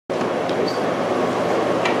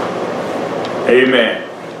Amen.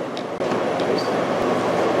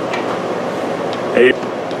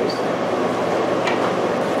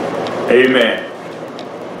 Amen.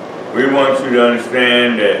 We want you to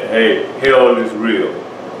understand that, hey, hell is real.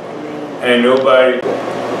 And nobody...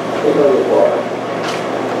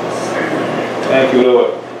 Thank you,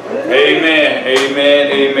 Lord. Amen,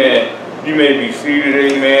 amen, amen. You may be seated,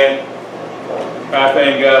 amen. I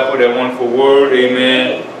thank God for that wonderful word,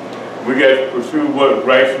 amen. We got to pursue what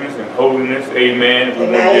righteousness and holiness, amen. We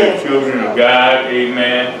want to be children of God,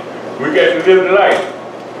 amen. We got to live the life,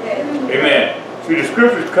 amen. See, the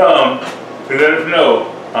scriptures come to let us know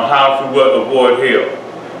on how to avoid hell.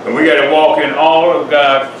 And we got to walk in all of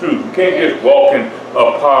God's truth. You can't just walk in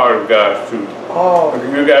a part of God's truth.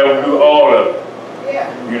 You got to do all of it.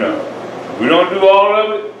 You know, if we don't do all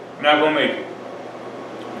of it, we're not going to make it.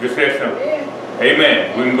 Just that simple.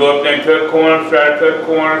 Amen. We can go up there and cut corners, try to cut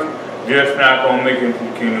corners, just not going to make it into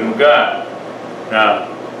the kingdom of God. Now,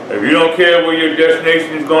 if you don't care where your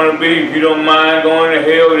destination is going to be, if you don't mind going to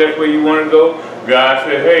hell, that's where you want to go, God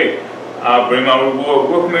said, hey, I'll bring my reward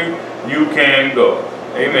with me. You can go.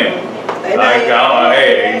 Amen. He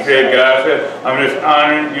said, God said, I'm just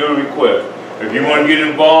honoring your request. If you want to get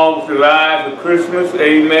involved with the lives of Christmas,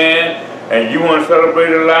 amen, and you want to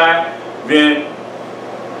celebrate a life, then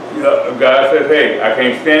God says, hey, I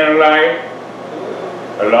can't stand a liar.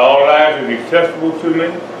 All lives are detestable to me.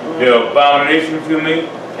 They're abomination to me.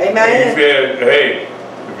 Amen. And he said, hey,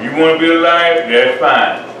 if you want to be a liar, that's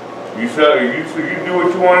fine. You do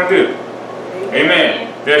what you want to do. Amen.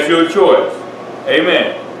 That's your choice.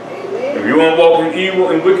 Amen. If you want to walk in evil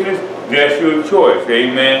and wickedness, that's your choice.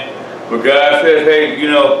 Amen. But God says, hey, you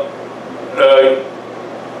know,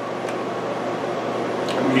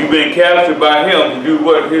 you've been captured by him to do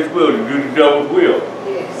what his will, to do the devil's will.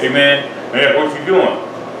 Yes. Amen. And that's what you're doing.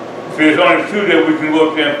 See, there's only two that we can go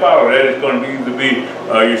up there and follow. That is going to either be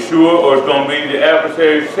YESHUA or it's going to be the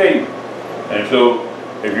adversary Satan. And so,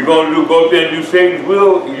 if you're going to go up there and do Satan's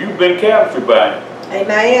will, you've been captured by him.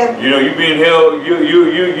 Amen. You know, you've been held,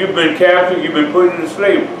 you've been captured, you've been put into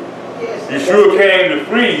slavery. Yes. YESHUA came to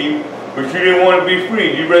free you, but you didn't want to be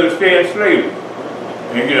free. You'd rather stay in slavery.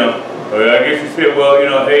 And you know, I guess you said, well, you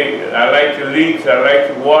know, hey, I like the leeks, I like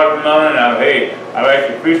the watermelon, I like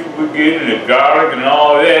the fish we get and the garlic and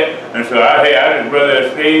all that. And so I just rather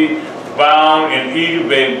stay bound in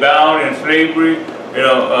Egypt, bound in slavery, you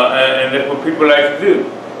know, and that's what people like to do.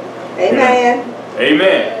 Amen. You know?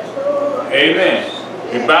 Amen. Amen.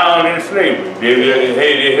 They're bound in slavery.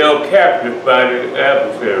 They're held captive by the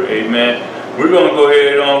adversary. Amen. We're going to go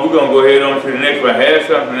ahead on. We're going to go ahead on to the next one. I had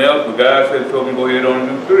something else, but God said so. We can go ahead on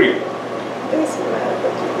and do 3.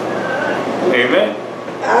 Amen.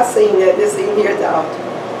 I seen that this in here though.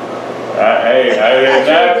 I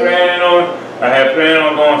had planned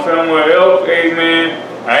on going somewhere else.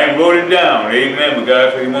 Amen. I ain't wrote it down. Amen. But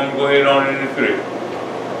God said He wants me to go ahead on into 3.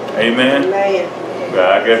 Amen. Amen. I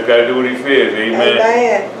guess God do what He says. Amen.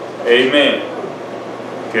 Amen. Amen.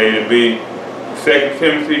 Okay, it'll be 2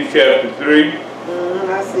 Timothy chapter 3.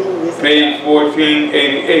 I see this. Page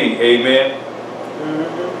 1488. Amen.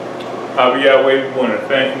 Yahweh, we want to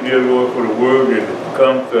thank you, dear Lord, for the word that has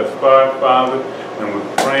come to us, Father. And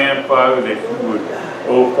we're praying, Father, that you would,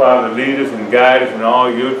 oh Father, lead us and guide us in all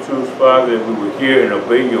your truths, Father, that we would hear and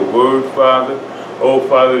obey your word, Father. Oh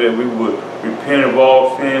Father, that we would repent of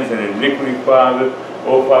all sins and iniquity, Father.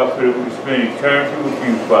 Oh Father, so that we would spend eternity with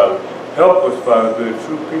you, Father. Help us, Father, to be a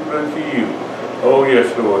true people unto you. Oh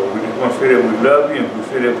yes, Lord. We just want to say that we love you, and if we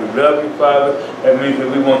say that we love you, Father, that means that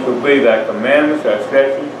we want to obey thy commandments, thy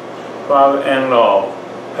statutes, Father, and law.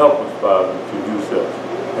 Help us, Father, to do such.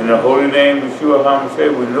 In the holy name of YESHUA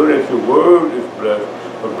HaMashiach, we know that your word is blessed,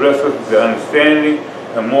 but bless us with the understanding,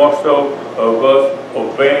 and more so of us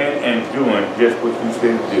obeying and doing just what you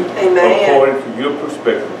said to do. Amen. According to your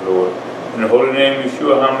perspective, Lord. In the holy name of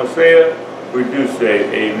YESHUA HaMashiach, we do say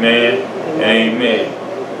amen, and amen.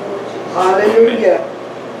 Hallelujah.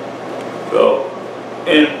 Amen. So,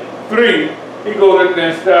 in 3, he goes up there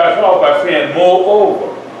and starts off by saying, moreover.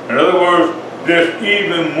 In other words, there's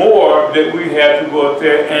even more that we have to go up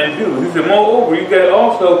there and do. He said, moreover, you got to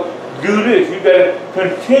also do this. You got to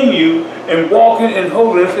continue in walking in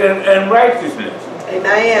holiness and righteousness.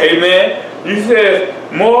 Amen. Amen. He says,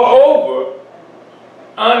 moreover,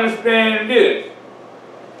 understand this.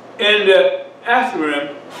 In the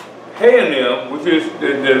Asherim, Hayanim, which is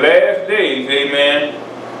the last days, amen,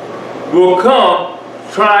 will come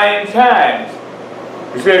trying times.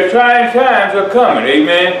 He said trying times are coming,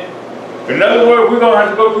 amen. In other words, we're going to have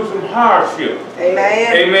to go through some hardship.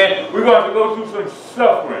 Amen. Amen. We're going to have to go through some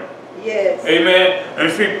suffering. Yes. Amen.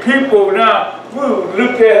 And see, people now,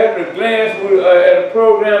 looked at a glance at a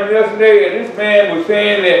program yesterday, and this man was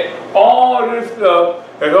saying that all this stuff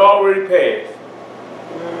has already passed.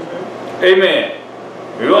 Amen.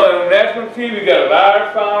 You know, on national TV, got a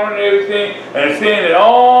large fountain and everything, and saying that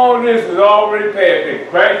all this is already passed. That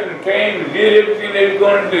Christ and came and did everything they was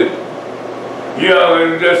going to do. You know,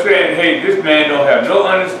 and just saying, hey, this man don't have no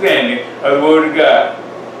understanding of the Word of God.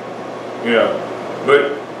 You know,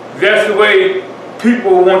 but that's the way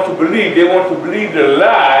people want to believe. They want to believe the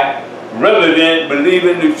lie rather than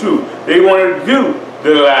believing the truth. They want to do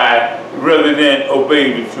the lie rather than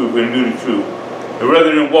obey the truth and do the truth.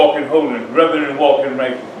 Rather than walk in holiness, rather than walk in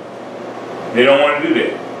righteousness. They don't want to do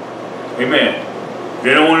that. Amen.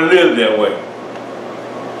 They don't want to live that way.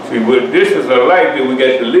 See, but this is a life that we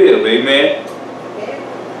got to live. Amen.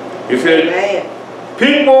 He said,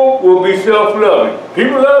 people will be self-loving.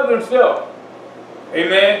 People love themselves.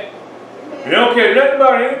 Amen. They don't care nothing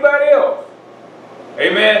about anybody else.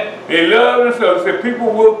 Amen. They love themselves. He said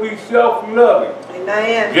people will be self-loving.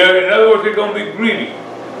 Amen. Yeah, in other words, they're going to be greedy.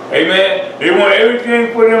 Amen. They want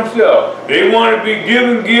everything for themselves. They want to be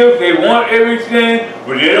given gifts. They want everything,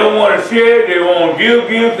 but they don't want to share. They want to give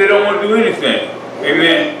gifts. They don't want to do anything.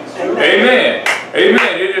 Amen. Amen. Amen.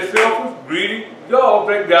 Amen. They're just selfish, greedy dogs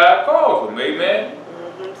that God calls them. Amen.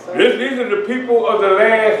 These are the people of the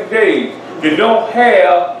last days that don't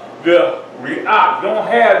have the Ruach, don't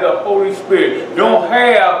have the Holy Spirit, don't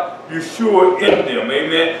have YESHUA in them.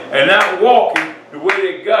 Amen. And not walking the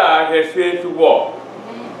way that God has said to walk.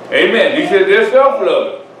 Amen. He said they're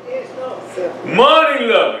self-loving.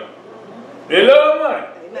 Money-loving. They love money.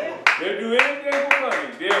 They'll do anything for money.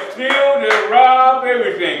 They'll steal, they'll rob,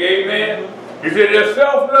 everything. Amen. He said they're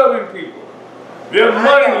self-loving people. They're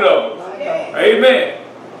money lovers. Amen.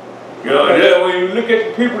 You know, when you look at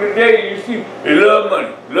the people today, you see they love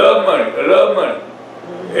money, love money, they love money.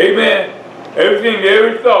 Amen. Everything they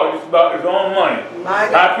ever thought is about his own money.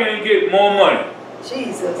 How can he get more money?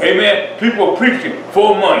 Jesus. Amen. People preaching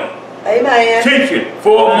for money. Amen. Teaching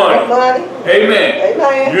for money. Amen.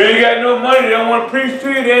 Amen. You ain't got no money, they don't want to preach to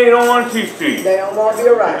you, they don't want to teach to you. They don't want to be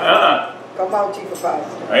around. Come on, Chief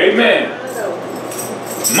Apostle. Amen.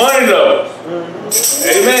 Money lovers.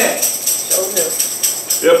 Amen.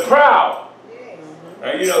 They're proud.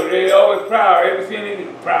 And you know, they always proud. Everything they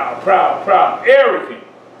do. Proud, proud, proud. Everything.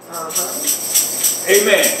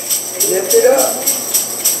 Amen. Lift it up.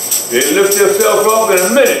 They lift themselves up in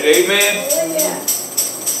a minute. Amen.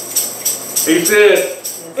 He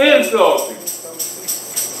says, insulting.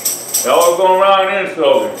 They're always going around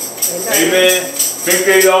insulting. Amen. Think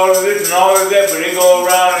they all of this and all of that, but they go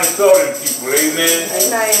around insulting people. Amen.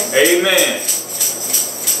 Amen.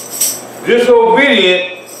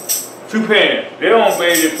 Disobedient to parents. They don't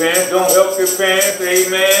obey their parents, don't help their parents.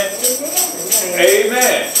 Amen.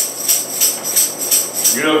 Amen.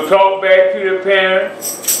 You know, talk back to their parents.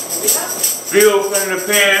 Steal from the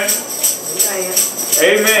parents.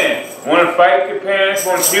 Amen. Want to fight their parents,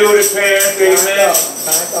 want to kill their parents. Amen.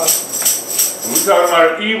 We're talking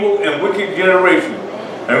about an evil and wicked generation.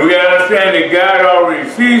 And we got to understand that God already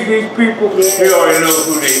sees these people. He already knows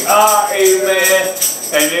who they are. Amen.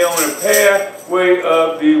 And they're on the pathway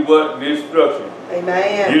of the destruction.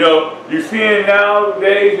 Amen. You know, you see it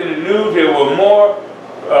nowadays in the news, there were more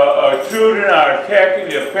children are attacking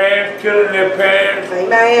their parents, killing their parents.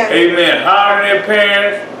 Amen. Amen. Harming their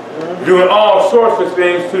parents, doing all sorts of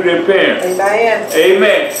things to their parents. Amen.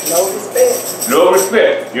 Amen. No respect. No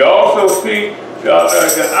respect. You also see the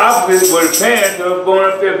opposite, where the parents are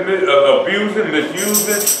going up there abusing,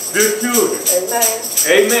 misusing their children. Amen.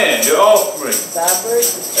 Amen. Their offspring.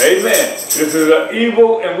 Amen. This is an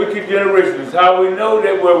evil and wicked generation. It's how we know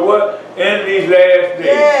that we're what? In these last days.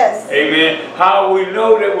 Yes. Amen. How we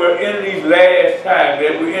know that we're in these last times,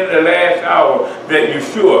 that we're in the last hour, that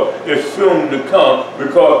YESHUA is soon to come,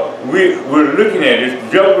 because we're looking at it,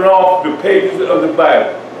 it's jumping off the pages of the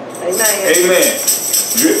Bible. Amen. Amen.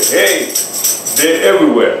 Hey, they're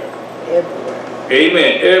everywhere. Everywhere.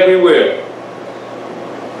 Amen. Everywhere.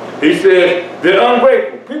 He says they're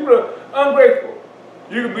ungrateful. People are ungrateful.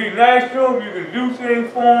 You can be nice to them, you can do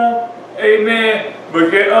things for them, amen,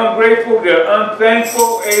 but they're ungrateful, they're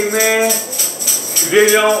unthankful, amen. They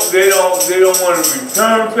don't want to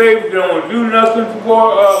return favor, they don't want to do nothing for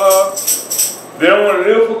they don't want to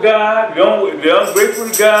live for God, they're ungrateful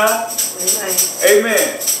to God.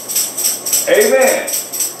 Amen. Amen.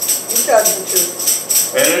 You tell the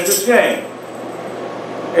truth. And it's a shame.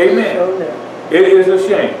 Amen. It is a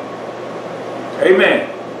shame. Amen.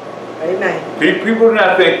 Amen. People are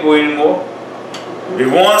not thankful anymore. They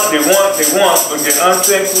want, but they're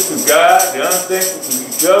unthankful to God. They're unthankful to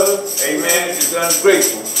each other. Amen. It's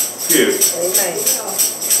ungrateful spirit. Amen.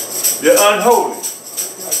 They're unholy.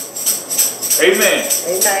 Amen.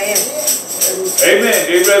 Amen. Amen.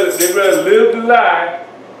 They rather live the lie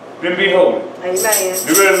than be holy. Amen.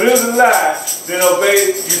 They rather live the lie than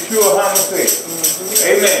obey YESHUA HaMashiach.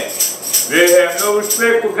 Amen. They have no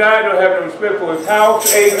respect for God. Don't have no respect for His house.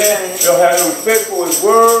 Amen. They don't have no respect for His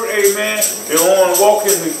word. Amen. They don't want to walk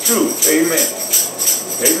in His truth. Amen.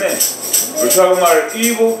 Amen. We're talking about an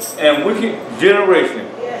evil and wicked generation.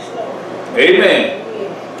 Amen.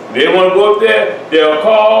 They want to go up there. They'll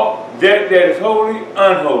call that is holy,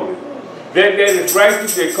 unholy. That is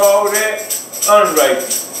righteous, they call that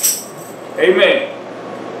unrighteous. Amen.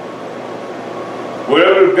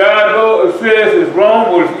 Whatever God says is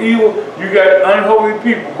wrong or is evil, you got unholy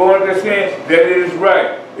people going there saying that it is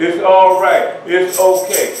right. It's all right. It's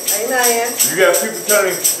okay. Amen. You got people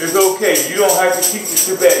telling you it's okay. You don't have to keep the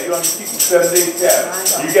Shabbat. You don't have to keep the 7-day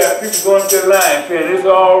Sabbath. You got people going to their line saying it's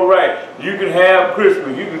all right. You can have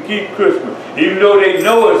Christmas. You can keep Christmas. Even though they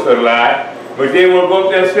know it's a lie, but they will go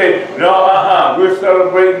up there and say, no, we're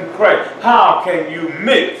celebrating Christ. How can you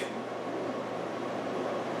mix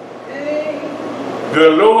the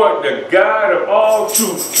Lord, the God of all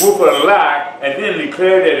truth, with a lie and then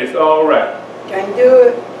declare that it's all right? Can't do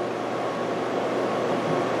it.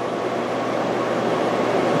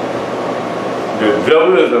 The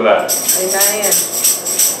devil is a lie. Amen.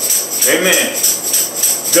 Amen.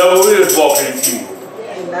 The devil is walking in evil.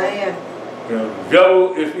 Amen. The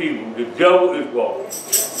devil is evil. The devil is walking.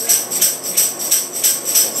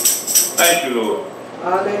 Thank you, Lord.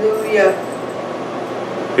 Hallelujah.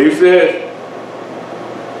 He says,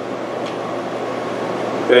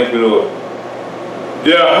 thank you, Lord.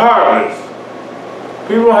 They are heartless.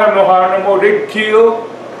 People don't have no heart no more. They can kill.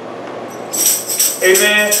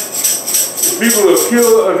 Amen. People who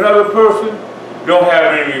kill another person don't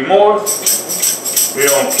have any remorse. They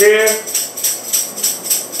don't care.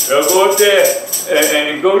 They'll go up there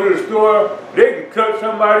and go to the store. They can cut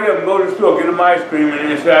somebody up and go to the store, get them ice cream, and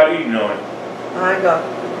then start eating on it. My God.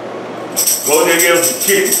 Go there and get them some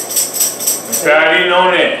chicken and start eating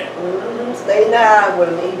on that. Stay now with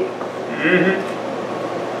them, eat it.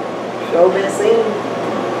 Sure been seen.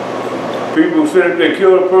 People sit up there,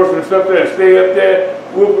 kill a person and stuff there, and stay up there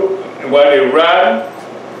while they're riding,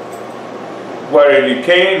 while they're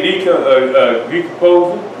decaying,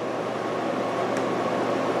 decomposing,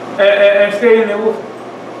 and stay in there with them.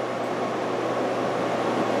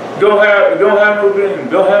 Don't have no dreams,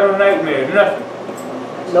 don't have no nightmares, nothing.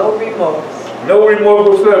 No remorse. No remorse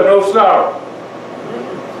whatsoever, no sorrow.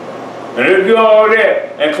 And they'll do all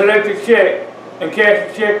that and collect a check and cash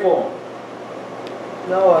a check for them.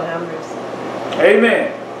 Lord have mercy.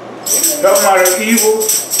 Amen. Talking about an evil,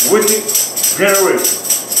 wicked generation.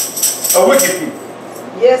 A wicked people.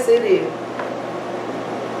 Yes, it is.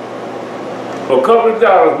 For a couple of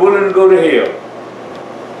dollars, willing to go to hell.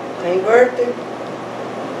 Ain't worth it.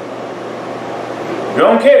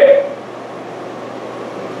 Don't care.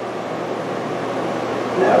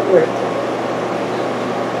 Not worth it.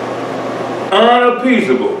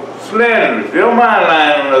 Unappeasable, slanderous, they don't mind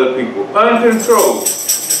lying on other people, uncontrolled,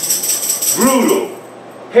 brutal,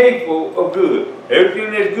 hateful of good.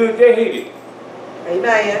 Everything that's good, they hate it.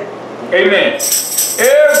 Amen. Amen.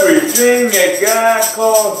 Everything that God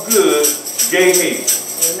calls good, they hate it.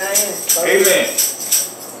 Amen. Amen.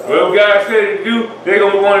 Well, God said to do, they're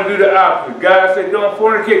going to want to do the opposite. God said don't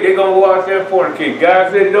fornicate, they're going to go out there and fornicate.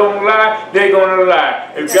 God said don't lie, they're going to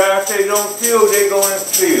lie. If God said don't steal, they're going to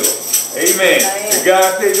steal. Amen. If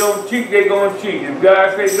God said don't cheat, they're going to cheat. If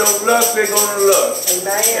God said don't lust, they're going to lust.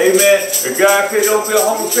 Amen. If God said don't be a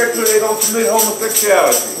homosexual, they're going to commit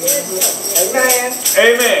homosexuality. Amen.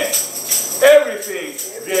 Amen. Everything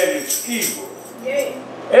that is evil,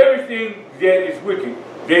 everything that is wicked,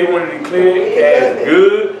 they want to declare it as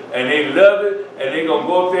good, and they love it, and they're going to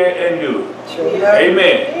go up there and do it.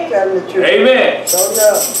 Amen. Amen.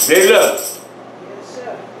 They love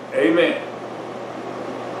it. Amen.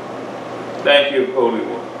 Thank you, Holy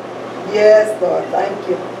One. Yes, Lord. Thank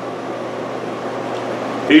you.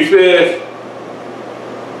 He says,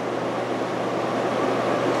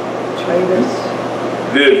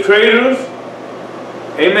 the traitors,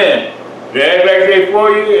 amen. They act like they for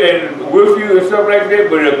you and with you and stuff like that,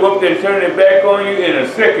 but they'll go up there and turn their back on you in a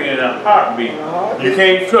second, in a heartbeat. You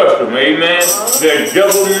can't trust them, amen. They're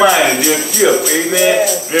double-minded, they're shift, amen.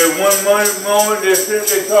 They're one moment they're sitting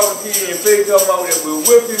there talking to you in your face, talking about that we're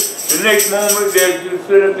with you. The next moment they're just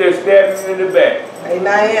sitting up there stabbing you in the back.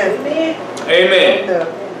 Amen. Amen.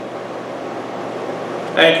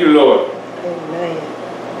 Thank you, Lord. Amen.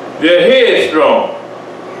 They're headstrong.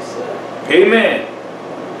 Amen.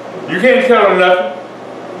 You can't tell them nothing.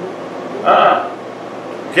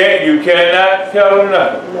 You cannot tell them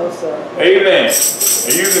nothing. No, sir. Amen.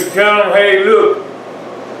 And you can tell them, hey, look,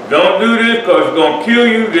 don't do this because it's going to kill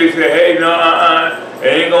you. They say, hey, no, it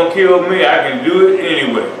ain't going to kill me. I can do it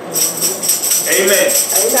anyway. Amen.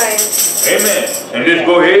 Amen. Amen. And just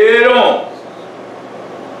go head on.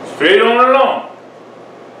 Straight on along.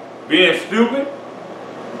 Being stupid.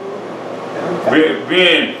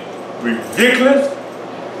 Being ridiculous.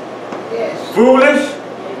 Yes. Foolish.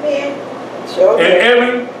 Amen. Sure. In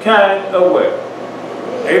every kind of way.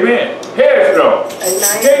 Amen. Headstrong.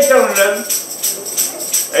 Amen. Can't tell them nothing.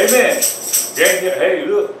 Amen. Hey,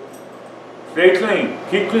 look. Stay clean.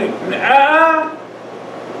 Keep clean.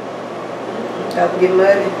 Don't get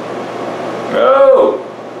muddy. No.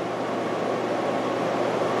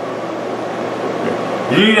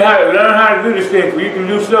 You need to learn how to do this thing so you can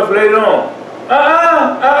do stuff later on.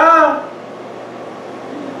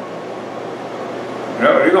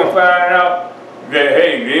 No, they're going to find out that,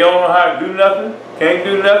 hey, they don't know how to do nothing, can't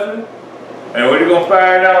do nothing. And what they're going to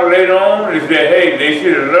find out later on is that, hey, they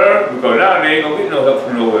should have learned because now they ain't going to get no help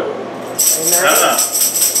from nowhere. Amen.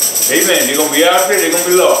 Amen. They're going to be out there, they're going to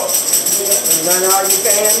be lost. Yeah. Learn all you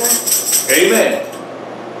can now. Amen.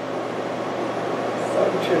 So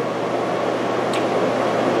true.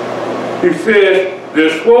 He says,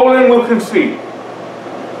 they're swollen with conceit.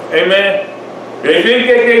 Amen. They think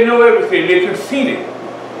that they know everything. They're conceited.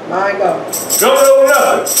 My God. Don't know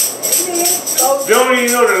nothing. Amen. Don't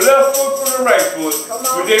even know the left foot from the right foot.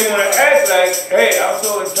 But they want to act like, hey, I'm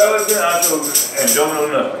so intelligent, and don't know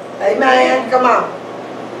nothing. Amen. Come on.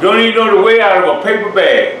 Don't even know the way out of a paper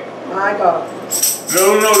bag. My God.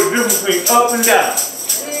 Don't know the difference between up and down.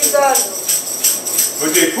 Jesus. But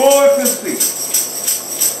they're full of conceit.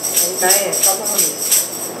 Amen. Come on.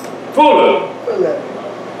 Full of it. Full of it.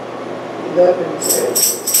 Love and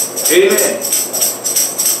Amen.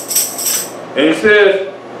 And it says,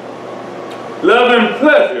 love and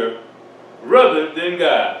pleasure rather than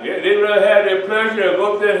God. Yeah, they'd rather have their pleasure. They'll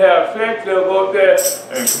go up there and have sex. They'll go up there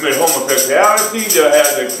and commit homosexuality. They'll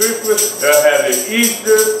have their Christmas. They'll have their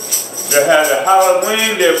Easter. They'll have their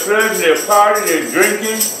Halloween, their pleasure, their party, their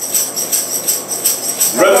drinking.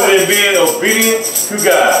 Rather than being obedient to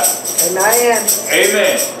God. Amen.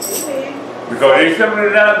 Amen. Because they simply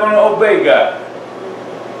not going to obey God.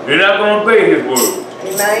 They're not going to obey His word.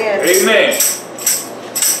 Amen. Amen.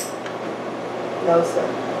 No, sir.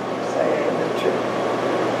 Say the truth.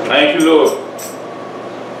 Thank you, Lord.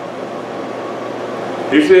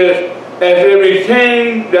 He says, as they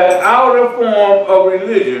retain the outer form of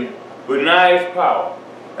religion, but deny its power.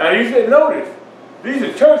 Now you said, notice, these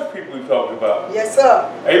are church people we talked about. Yes, sir.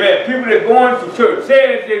 Amen. People that go into church,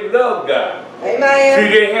 saying that they love God. Amen. See,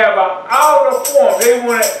 they have an outer form. They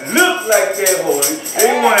want to look like they're holy.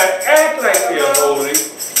 They want to act like they're holy.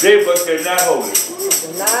 But they're not holy.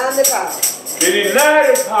 Denying the power. They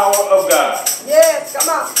deny the power of God. Yes, come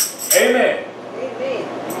on. Amen. Amen.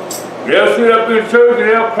 They'll sit up in church and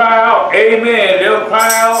they'll cry out, amen. They'll cry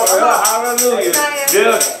out, hallelujah. Amen.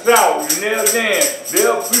 They'll shout and they'll dance.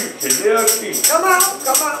 They'll preach and they'll teach. Come on,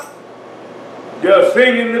 come on. They'll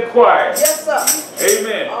sing in the choir. Yes, sir.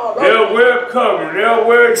 Amen. Right. They'll wear covering. They'll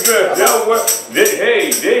wear dress. They'll wear, they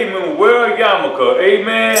even wear a yarmulke.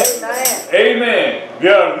 Amen. Amen. Amen.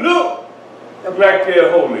 They'll look like they're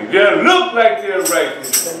holy. They'll look like they're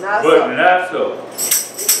righteous. But not so.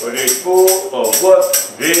 But they're full of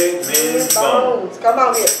what? Dead men's bones. Come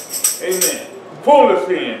on here. Amen. Full of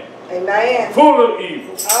sin. Amen. Full of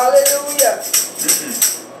evil. Hallelujah.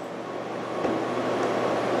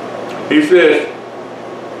 He says,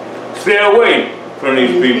 stay away from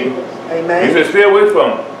these people. Amen. He says, stay away from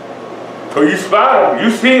them. Because you spot them.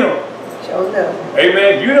 You see them. Sure enough.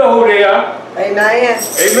 Amen. You know who they are. Amen.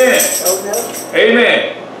 Amen. Sure enough.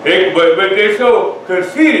 Amen. But they're so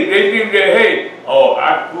conceited. They think that, hey, oh,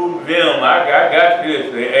 I fooled them. I got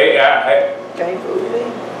this. Hey, Can't fool me.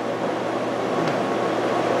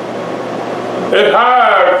 It's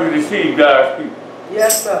hard to deceive God's people.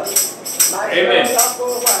 Yes, sir. Amen.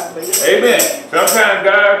 Amen. Sometimes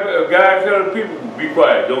God tells people, be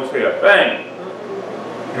quiet. Don't say a thing.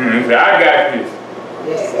 He said, I got this.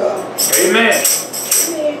 Yes, sir. Amen.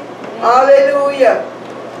 Hallelujah.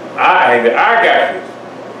 I got this.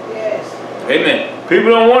 Yes. Amen. People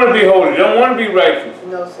don't want to be holy. They don't want to be righteous.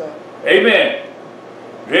 No, sir. Amen.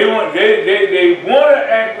 They want to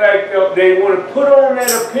act like they want to put on that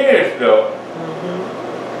appearance though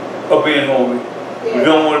of being holy. Yeah. We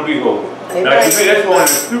don't want to be holy. Amen. Now to me that's one of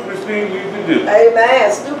the stupidest things you can do.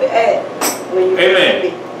 Amen. Stupid act.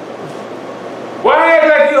 Amen. Why act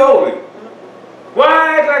like you're holy?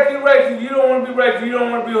 Why act like you're righteous? You don't want to be righteous. You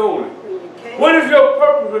don't want to be holy. What is your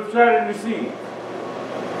purpose of trying to deceive?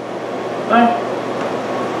 Huh?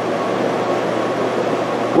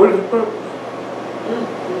 What is the purpose?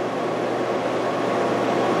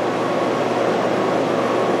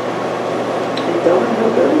 Don't no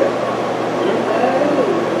good.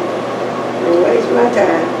 Don't waste my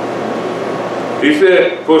time. He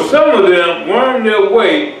said, for some of them worm their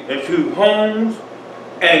way into homes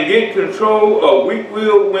and get control of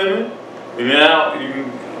weak-willed women. And now,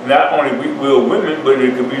 not only weak-willed women, but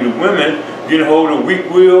it could be the women getting hold of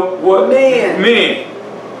weak-willed what? Men. Men.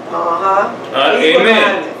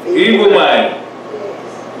 Amen. Evil-minded.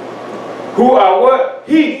 Yes. Who are what?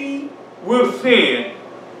 He will sin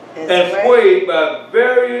and swayed by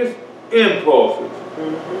various impulses.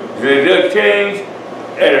 They just change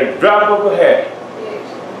at a drop of a hat.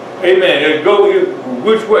 Yes. Amen. They go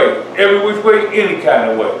which way? Every which way, any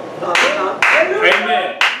kind of way.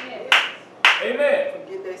 Amen. Amen.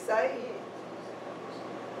 Forget they say.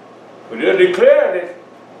 But they'll declare that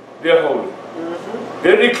they're holy.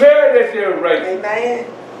 They'll declare that they're righteous. Amen.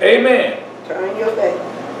 Amen. Turn your back.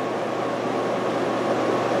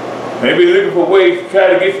 Maybe looking for ways to try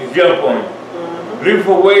to get you to jump on you. Looking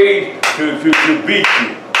for ways to beat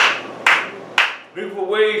you. Looking for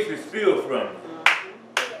ways to steal from you.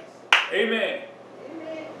 Amen.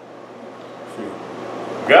 See,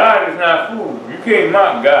 God is not fooled. You can't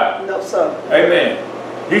mock God. No, sir. Amen.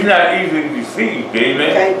 He's not easily deceived. Amen.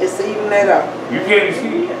 You can't deceive him at all. You can't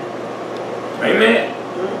deceive him. Amen.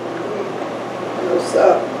 No,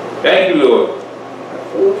 sir. Thank you, Lord. A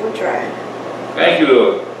fool for trying. Thank you,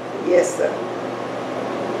 Lord. Yes, sir.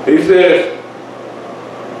 He says,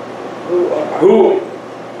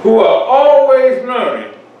 who are always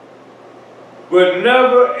learning, but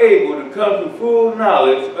never able to come to full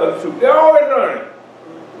knowledge of the truth. They're always learning.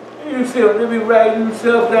 You see them, they be writing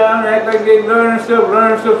themselves down, act like they learning stuff,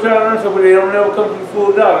 trying to learn stuff, but they don't never come to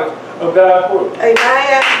full knowledge of God's word.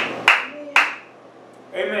 Amen.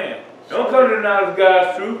 Amen. Don't come to the knowledge of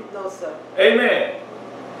God's truth. No, sir. Amen.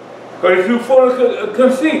 Because if you're full of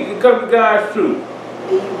conceit, you come to God's truth.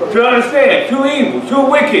 Evil. To understand, too evil, too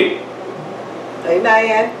wicked.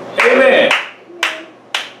 Amen. Amen.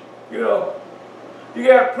 You know, you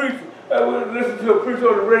got preachers. I was listening to a preacher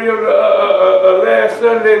on the radio last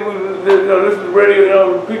Sunday. We listened to the radio, you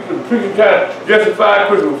know, the preacher trying to justify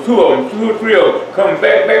Christmas. Two or three of them, coming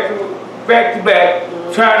back to back,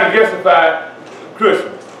 trying to justify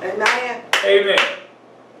Christmas. Amen. Amen.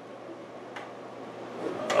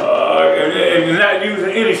 And not using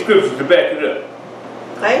any scriptures to back it up.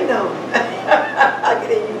 I know. I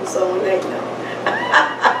could use some of that now.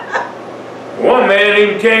 One man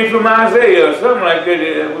even came from Isaiah or something like that.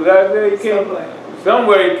 It was Isaiah he came from.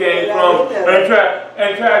 Somewhere he came from and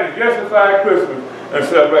tried to justify Christmas and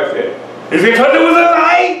stuff like that. Is it because it was a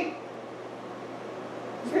lie?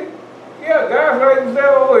 Yeah, God's light was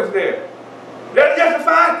there, always there. That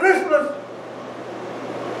justifies Christmas.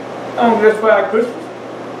 I don't justify Christmas.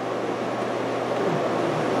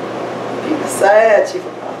 People sad, Chief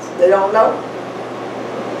Apostle. They don't know.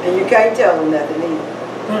 And you can't tell them nothing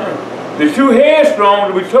either. They're too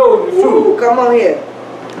headstrong to be told the truth. Come on here.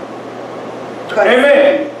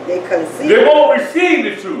 Amen. They conceive. They won't receive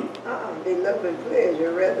the truth. They love and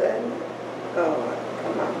pleasure rather than God.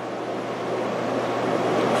 Come on.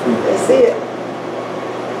 That's it.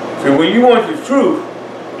 So when you want the truth,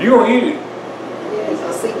 you're going to eat it. Yes, I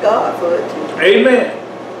see God for it too. Amen.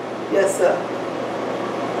 Yes, sir.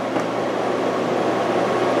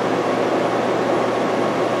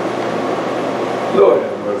 Lord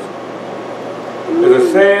have mercy. It's a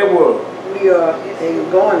sad world. We are, and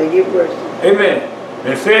you're going to get worse. Amen.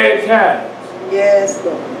 And sad times. Yes,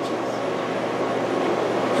 Lord Jesus.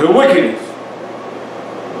 The wickedness.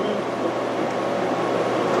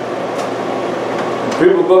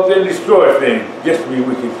 People go up there and destroy things just to be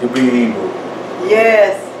wicked, to be evil.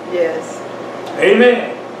 Yes, yes.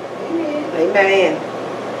 Amen. Amen. Amen.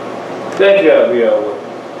 Thank you, Yahweh.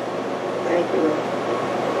 Thank you, Lord.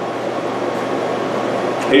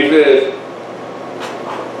 He says,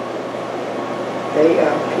 they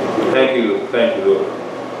are people. thank you, Lord.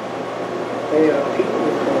 They are people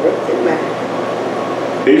with corrupted mind.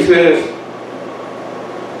 He says,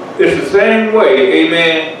 it's the same way,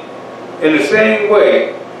 amen, in the same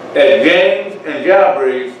way as James and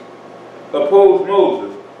Jabez opposed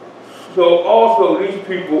Moses, so also these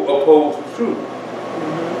people oppose the truth.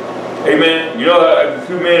 Amen. You know, the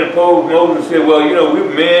two men opposed Moses said, well, you know,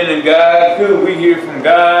 we're men and God too. We hear from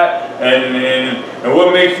God. And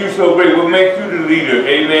what makes you so great? What makes you the leader?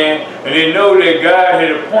 Amen. And they know that God had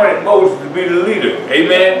appointed Moses to be the leader.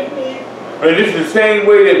 Amen. And this is the same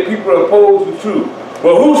way that people oppose the truth.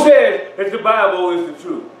 Well, who says that the Bible is the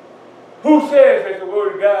truth? Who says that the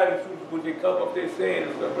word of God is true when they come up there saying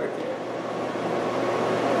and stuff like that?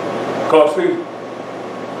 Because see,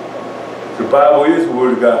 the Bible is the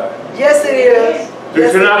word of God. Yes, it is. The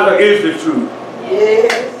Tanakh is the truth.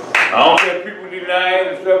 Yes. I don't care if people deny it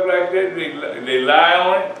and stuff like that. They lie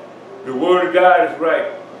on it. The word of God is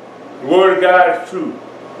right. The word of God is true.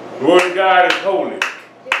 The word of God is holy.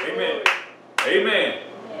 Amen. Amen.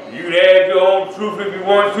 You can add your own truth if you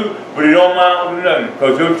want to, but it don't amount to nothing.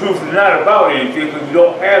 Because your truth is not about anything because you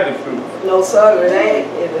don't have the truth. No, sir. If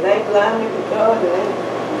it ain't blinding to God, it ain't.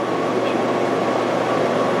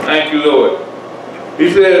 Thank you, Lord.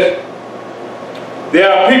 He says,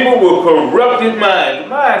 there are people with corrupted minds. The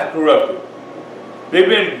mind's corrupted. They've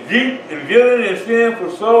been deep in dealing in sin for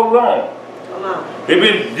so long. Come on. They've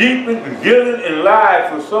been deep in dealing in lies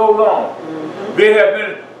for so long. They have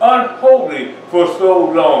been unholy for so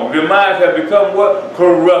long. Their minds have become what?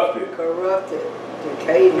 Corrupted. Corrupted.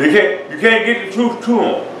 Decayed. You can't get the truth to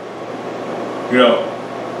them. You know.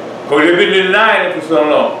 Because they've been denying it for so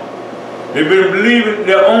long. They've been believing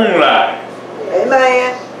their own lies.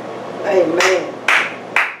 Amen. Amen.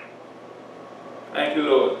 Thank you,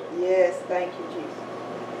 Lord. Yes, thank you, Jesus.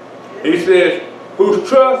 He says, whose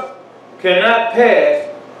trust cannot pass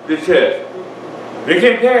the test. They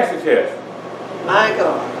can't pass the test. My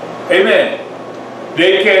God. Amen.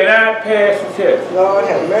 They cannot pass the test. Lord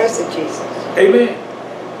have mercy, Jesus. Amen.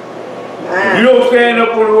 If you don't stand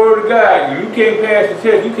up on the word of God, you can't pass the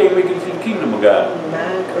test, you can't make it to the kingdom of God.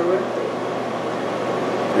 Mind corrupted.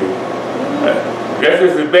 That's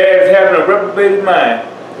just as bad as having a reprobated mind.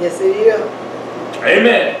 Yes, it is.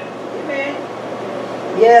 Amen. Amen.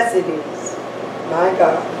 Yes, it is. My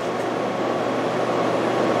God.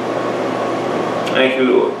 Thank you,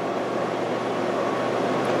 Lord.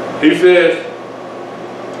 He says,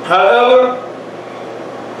 however,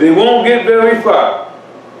 they won't get very far.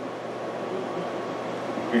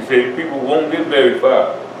 He said people won't get very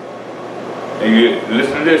far. And you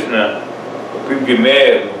listen to this now. People get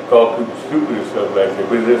mad and call people stupid and stuff like that.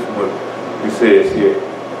 But listen to what he says here.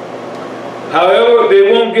 However,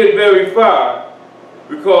 they won't get very far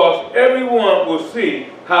because everyone will see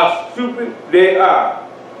how stupid they are.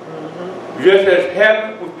 Just as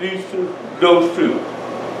happened with those two.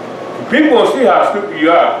 People will see how stupid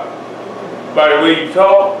you are by the way you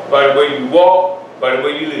talk, by the way you walk, by the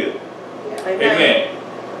way you live. Amen.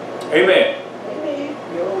 Amen.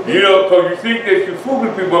 Amen. You know, because you think that you're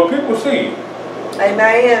fooling people, but people see you.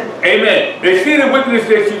 Amen. Amen. They see the wickedness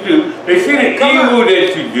that you do. They see the evil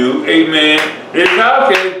that you do. Amen. It's out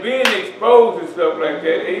there. It's being exposed and stuff like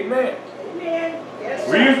that. Amen. Amen. Yes,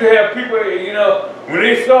 we used to have people, you know, when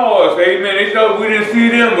they saw us, amen, they thought we didn't see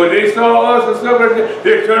them, but they saw us and stuff like that.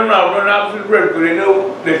 They turn around, run opposite direction, because they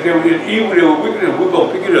know that they were in evil, they were wicked, and we're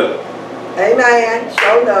going to pick it up. Amen.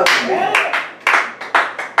 Show up.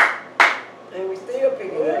 And we still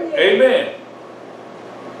pick it up. Amen.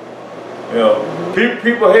 You know,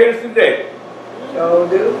 people hate us today. Show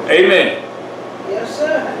do. Amen. Yes,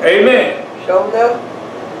 sir. Amen. Show up.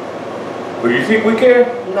 But you think we care?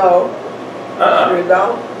 No. Sure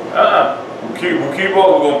don't. We'll keep on.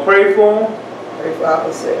 We're going to pray for them. Pray for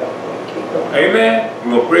ourselves. We'll keep on. Amen.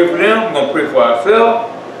 We're going to pray for them. We're going to pray for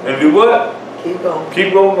ourselves. And do what? Keep on.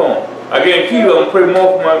 Keep on going. I guarantee you I'm going to pray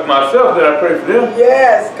more for myself than I pray for them.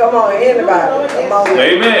 Yes. Come on. Anybody. Come on.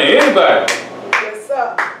 Amen. Anybody. Yes,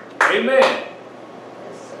 sir. Amen.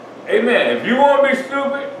 Amen. If you want to be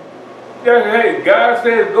stupid, just, hey, God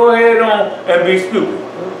says go ahead on and be stupid.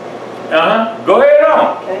 Go ahead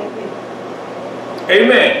on. Can't be.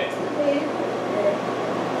 Amen.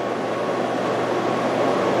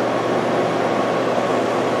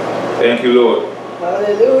 Thank you, Lord.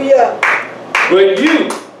 Hallelujah. But you,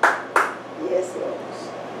 yes, Lord,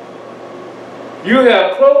 you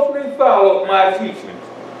have closely followed my teachings.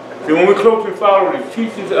 See, when we closely follow the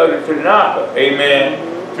teachings of the Tanakh,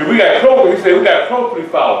 amen. See, we got closely, he said we got closely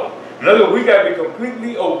followed. In other words, we got to be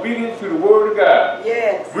completely obedient to the word of God.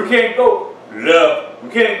 yes. We can't go left. We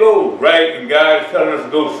can't go right and God is telling us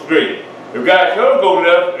to go straight. If God tells us to go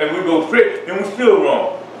left and we go straight, then we're still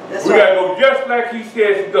wrong. That's we got to go just like he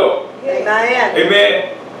says to go. Amen.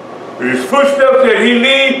 Amen. His footsteps that he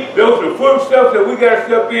leads, those are the footsteps that we got to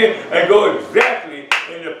step in and go exactly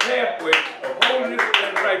in the pathway of holiness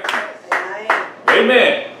and righteousness.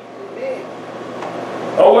 Amen.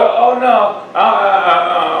 Oh, well, oh no,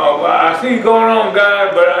 I see you going on,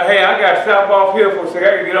 God, but hey, I got to stop off here for a second.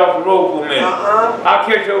 I can get off the road for a minute. I'll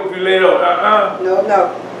catch up with you later. No,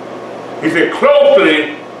 no. He said,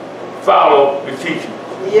 closely follow the teaching.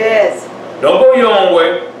 Yes. Don't go your own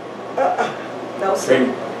way. No, sir.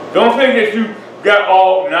 Don't think that you got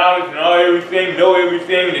all knowledge and all everything, know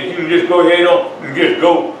everything, that you can just go ahead and just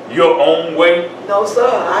go your own way? No, sir,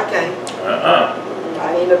 I can't.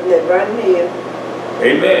 I ain't up there running here.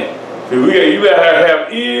 Amen. So you gotta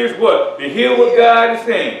have ears, what? To hear what God is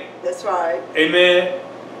saying. That's right. Amen.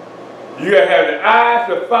 You gotta have the eyes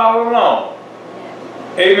to follow along.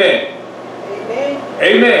 Amen. Amen.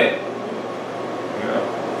 Amen. You know,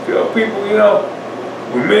 tell people, you know,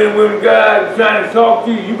 when men and women of God are trying to talk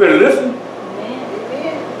to you, you better listen.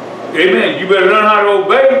 Amen. Amen. You better learn how to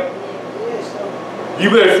obey. Yes, sir. You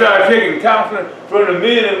better start taking counseling from the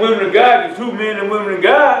men and women of God, the true men and women of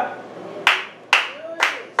God.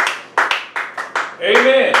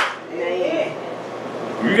 Amen. Amen.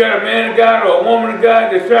 You got a man of God or a woman of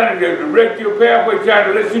God that's trying to direct your pathway,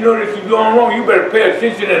 trying to let you know that you're going wrong, you better pay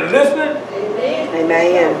attention and listen. Amen.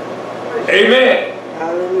 Amen. Amen.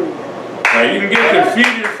 Hallelujah. Now you can get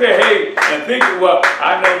conceited and say, hey, and think, well,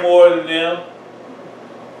 I know more than them.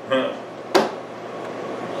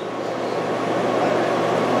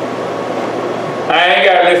 I ain't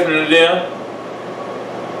got to listen to them.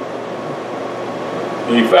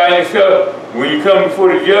 And you find yourself, when you come before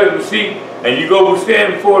the judgment seat, and you go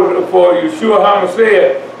stand before YESHUA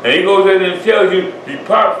HaMashiach, and he goes in and tells you,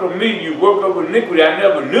 depart from me, you work of iniquity, I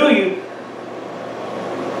never knew you.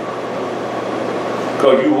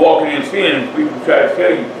 Because you're walking in sin, and people try to tell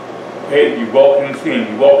you, hey, you're walking in sin,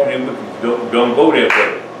 you're walking in wickedness, don't go that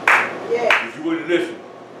way. Yeah. But you wouldn't listen.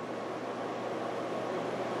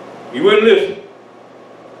 You wouldn't listen.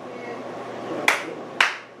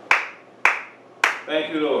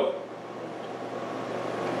 Thank you, Lord.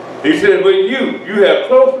 He says, but you have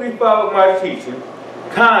closely followed my teaching,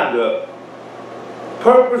 conduct,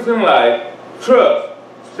 purpose in life, trust,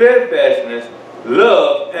 steadfastness,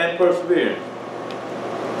 love, and perseverance.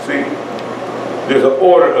 See, there's an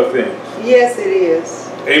order of things. Yes, it is.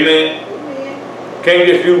 Amen. Amen. Can't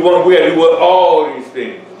just do one, we got to do all these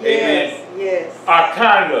things. Yes, Amen. yes. Our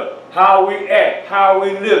conduct, how we act, how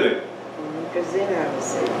we live it. Present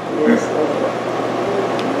ourselves. Yes, Lord.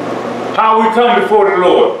 How we come before the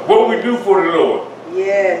Lord, what we do for the Lord.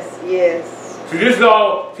 Yes, yes. So this is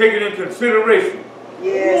all taken into consideration.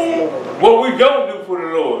 Yes, Lord. What we don't do for the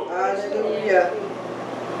Lord. Hallelujah.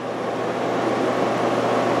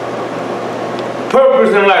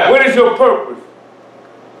 Purpose in life. What is your purpose?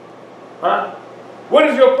 Huh? What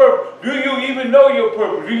is your purpose? Do you even know your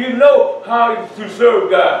purpose? Do you know how to serve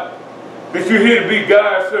God? That you're here to be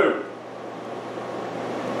God's servant.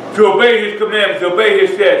 To obey His commandments, to obey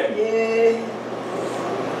His statutes. Yeah.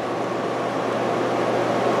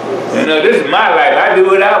 You know, this is my life. I do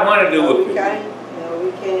what I want to do with it. No,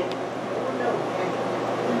 we can't.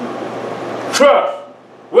 Trust.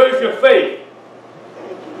 Where's your faith?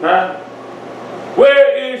 Huh?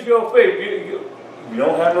 Where is your faith? You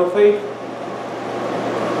don't have no faith?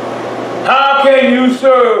 How can you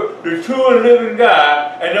serve the true and living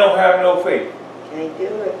God and don't have no faith? Can't do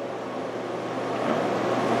it.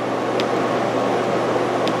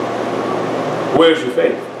 Where's your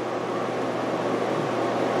faith?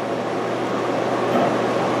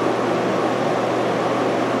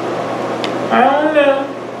 I don't know.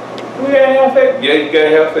 We gotta have faith. Yeah, you gotta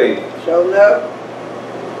have faith. Show up.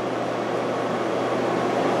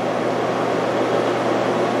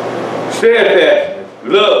 Steadfastness,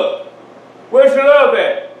 love. Where's your love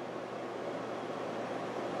at?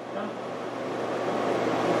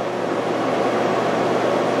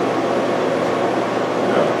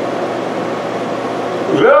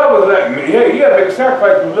 Love is like, yeah, you gotta make a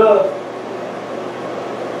sacrifice with love.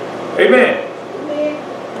 Amen. Amen.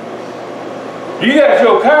 You gotta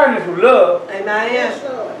show kindness with love. Amen.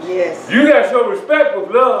 Yes. You gotta show respect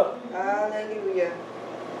with love. Hallelujah.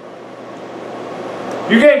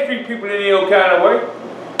 You can't treat people in any old kind of way.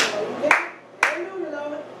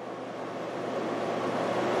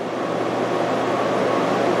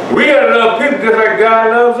 We gotta love people just like God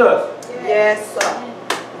loves us. Yes, sir.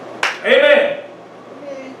 Amen.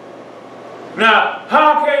 Now,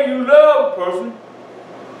 how can you love a person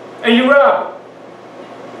and you rob them?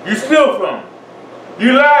 You steal from them.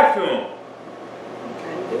 You lie to them.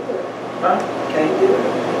 Can't do it. Huh? Can't do it.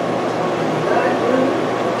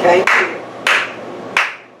 Can't do it.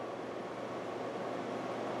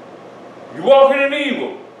 You walking in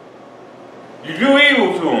evil. You do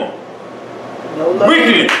evil to them. No love.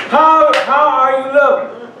 Wickedness. How are you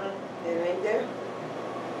loving? It ain't there.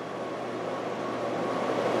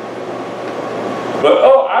 But,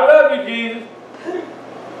 oh, I love you, Jesus.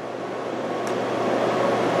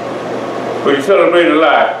 But you celebrate a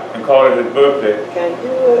lie and call it his birthday. Can't do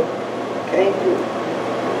it. Can't do it.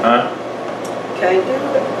 Huh? Can't do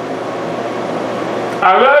it. I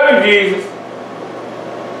love you, Jesus.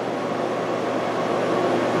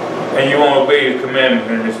 And you won't obey his commandments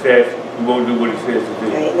and his statutes. You won't do what he says to do.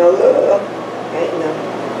 Ain't no love. Ain't no.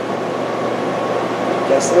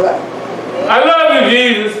 Just a lie. I love you,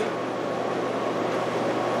 Jesus.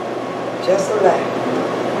 Just a lie.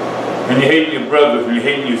 And you're hating your brothers and you're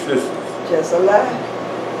hating your sisters. Just a lie.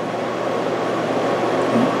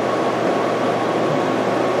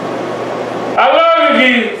 I love you,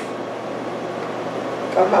 Jesus.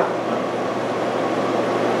 Come on.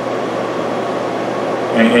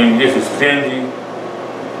 And you're just as stingy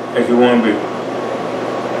as you want to be.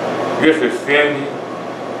 Just as stingy,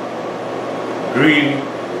 greedy,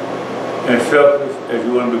 and selfish as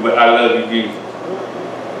you want to be. But I love you, Jesus.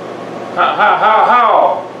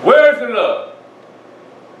 How? Where's the love?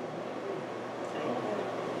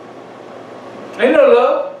 Ain't no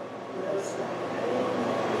love.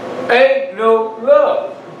 Ain't no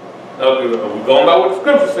love. Okay, we're going by what the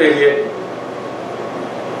scripture says here.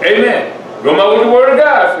 Amen. Going by what the word of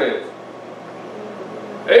God says.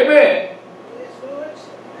 Amen.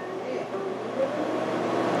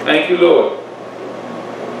 Thank you, Lord.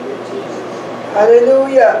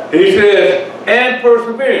 Hallelujah. He says, and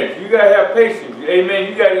perseverance. You got to have patience. Amen.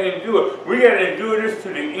 You got to endure. We got to endure this to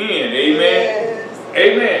the end. Amen. Yes.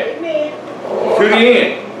 Amen. Amen. To the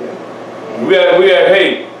end. We got,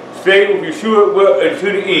 hey, stay with YESHUA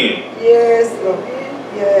until the end. Yes, Lord.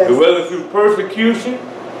 Yes. Whether through persecution,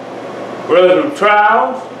 whether through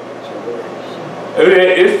trials,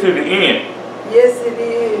 it's to the end. Yes, it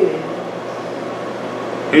is.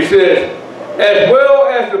 He says, as well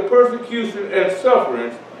as the persecution and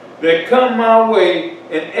sufferings that come my way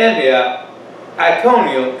in Antioch,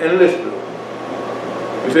 Iconium, and Lystra.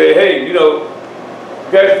 He said, hey, you know,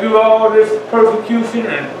 got through all this persecution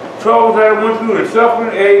and troubles that I went through and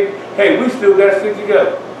suffering, hey, we still got to stick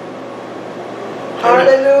together.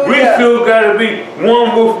 Hallelujah. We still got to be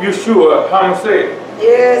one with YESHUA, HaMashiach.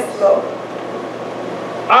 Yes, Lord.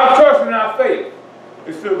 Our trust and our faith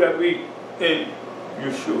is still got to be in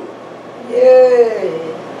YESHUA. Yes.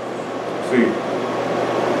 See,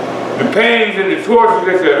 the pains and the tortures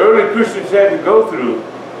that the early Christians had to go through,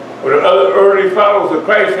 or the other early followers of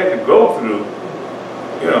Christ had to go through,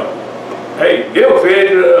 you know, hey, they were fed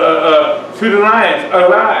to the lions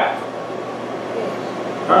alive.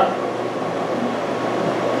 Huh?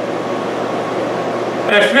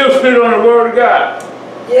 And still stood on the word of God.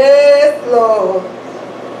 Yes, Lord.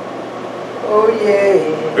 Oh,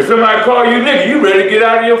 yeah. If somebody call you nigga, you ready to get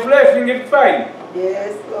out of your flesh and get to fighting.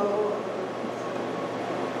 Yes, Lord.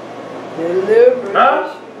 Deliverance.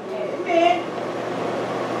 Huh? Amen.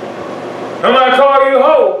 Somebody call you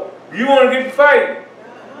hoe, you want to get to fighting.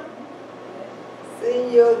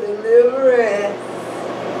 Send your deliverance.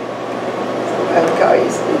 Somebody call you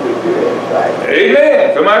stupid, you ready to fight.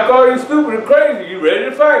 Amen. Somebody call you stupid or crazy, you ready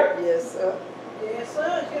to fight. Yes, sir. Yes,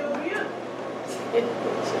 sir. Hallelujah.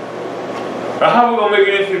 Now how we going to make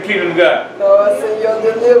it into the kingdom of God? Lord, send your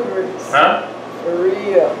deliverance. Huh? For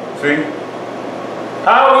real. See?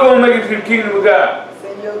 How are we going to make it to the kingdom of God?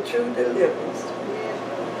 Send your true deliverance.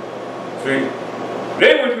 See?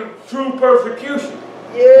 They went through true persecution.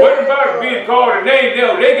 Yeah. What about being called a name?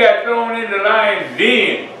 No, they got thrown in the lion's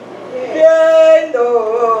den. Yeah,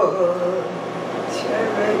 Lord.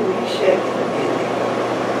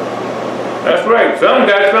 That's right. Some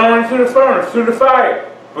got thrown into the furnace, to the fire,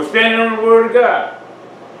 for standing on the word of God.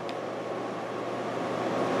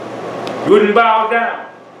 Wouldn't bow down.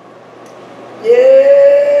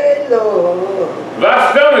 Yeah, Lord.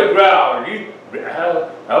 My stomach growled.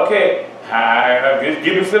 Okay, just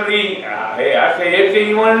give me something to eat. Hey, I say everything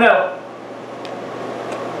you want to know.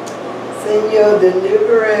 Send your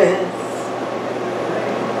deliverance.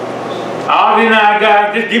 I'll deny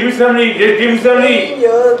God. Just give me something to eat. Just give me something to eat. Send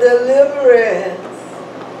your deliverance.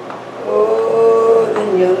 Oh,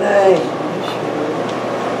 in your name.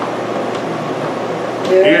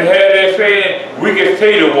 You didn't have that saying, we can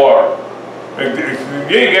say the water.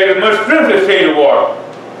 You ain't got as much strength to say the water.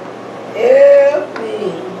 Help me.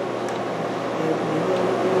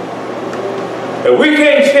 If we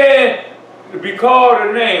can't stand to be called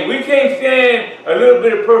a name, we can't stand a little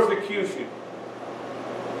bit of persecution.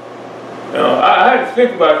 You know, I had to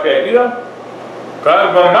think about that, you know?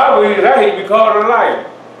 Because my way, I hate to be called a liar.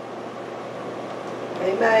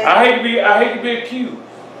 Amen. I hate to be accused.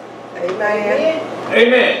 Amen.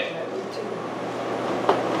 Amen.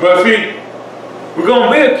 But see, we're going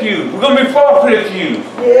to be accused. We're going to be falsely accused.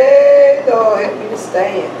 Yeah, Lord, help me to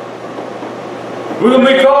stand. We're going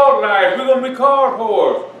to be called liars. We're going to be called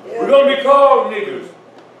whores. Yeah. We're going to be called niggas.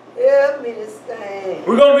 Help me to stand.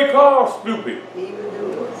 We're going to be called stupid.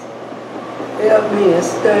 Evildoers. Help me to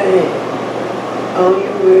stand on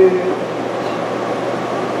your word.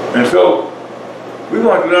 And so, we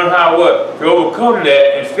want to learn how to overcome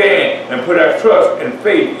that and stand and put our trust and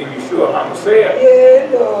faith in Yeshua HaMashiach.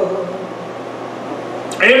 Yeah, Lord.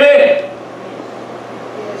 Amen.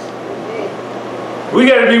 Yes, We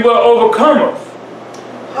got to be what overcomers.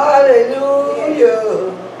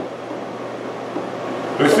 Hallelujah.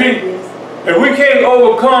 You see, if we can't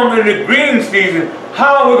overcome in the green season,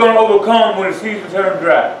 how are we going to overcome when the season turns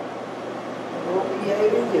dry? Won't be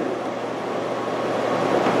able to.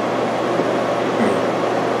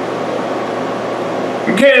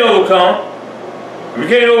 You can't overcome. If you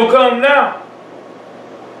can't overcome now,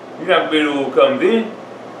 you're not going to be able to overcome then.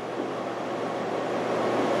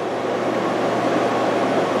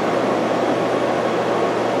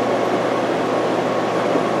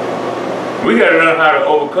 We got to learn how to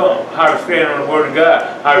overcome, how to stand on the Word of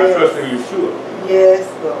God, how to trust in Yeshua.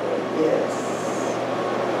 Yes, Lord. Yes.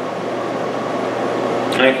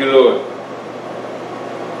 Thank you, Lord.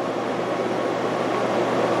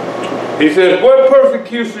 He says, what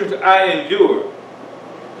persecutions I endured,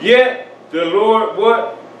 yet the Lord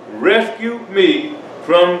what? Rescued me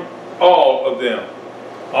from all of them.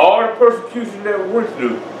 All the persecution that we went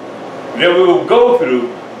through, that we will go through,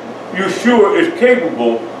 Yeshua is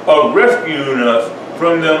capable of rescuing us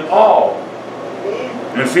from them all.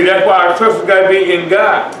 And see, that's why our trust has got to be in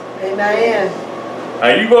God. Amen.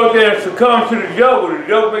 And you go out there and succumb to the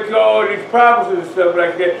devil makes you all these promises and stuff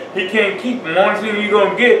like that. He can't keep them. Only thing you're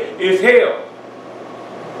going to get is hell.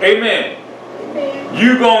 Amen. Amen.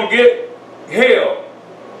 You're going to get hell.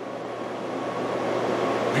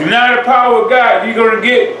 Deny the power of God, you're going to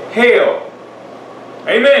get hell.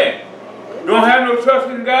 Amen. You don't have no trust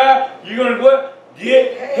in God, you're going to what?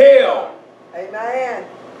 Get hell. Amen.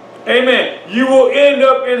 Amen. You will end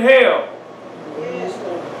up in hell. yes,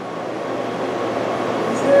 Lord.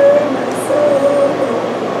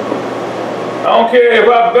 I don't care if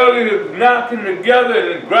our belly is knocking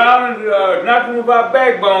together and growling, knocking with our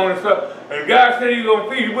backbone and stuff. And God said He's going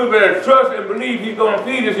to feed us. We better trust and believe He's going to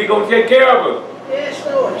feed us. He's going to take care of us. Yes,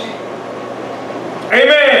 Lord.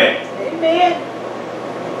 Amen. Amen.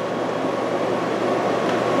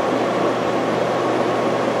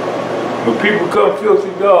 But people come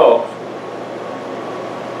filthy dogs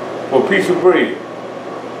for a piece of bread.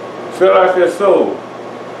 Sell out their soul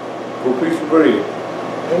for a piece of bread.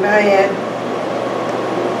 Amen.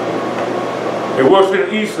 It worse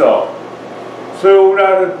than Esau. Sold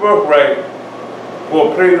out his birthright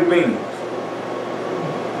for a plate of beans.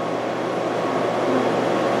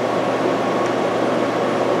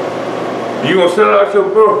 You gonna sell out your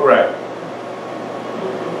birthright?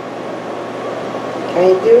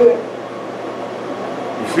 Can't do it.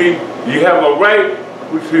 You see, you have a right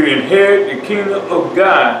to inherit the kingdom of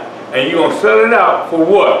God, and you're going to sell it out for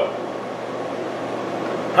what?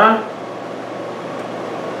 Huh?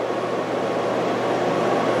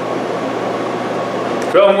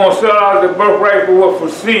 So I'm going to sell out the birthright for what? For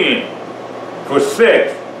sin, for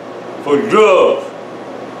sex, for drugs,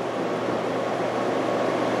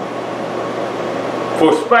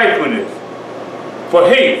 for spitefulness, for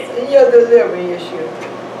hate. In your delivery, Yeshua.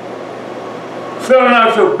 Selling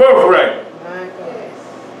out your birthright. My God.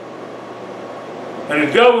 And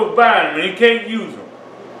the devil's buying them and he can't use them.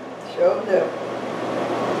 Show them.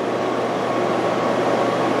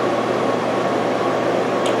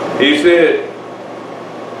 He said,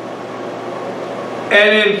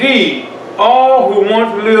 and indeed, all who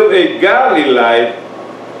want to live a godly life,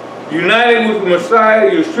 united with the Messiah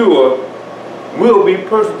Yeshua, will be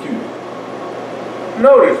persecuted.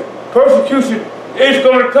 Notice, persecution is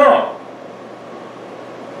going to come.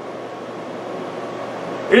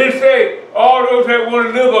 It didn't say all those that want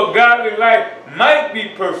to live a godly life might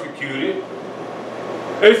be persecuted.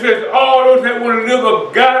 It says all those that want to live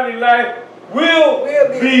a godly life will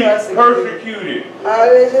be persecuted.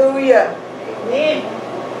 Hallelujah. Amen.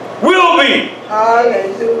 Will be.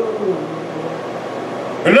 Hallelujah.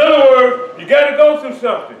 In other words, you got to go through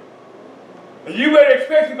something. And you better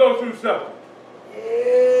expect to go through something.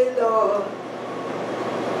 Yeah, Lord.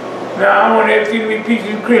 Now, I want everything to be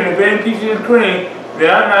peaches and cream. If it ain't peaches and cream, then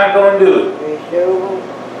I'm not going to do it.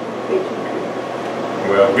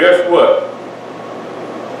 Well, guess what?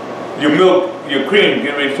 Your milk, your cream is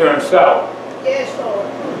getting ready to turn sour. Yes, Lord.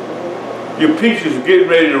 Your peaches are getting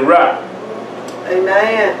ready to rot.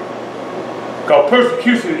 Amen. Because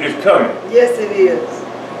persecution is coming. Yes, it is.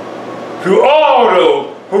 To all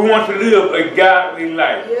those who want to live a godly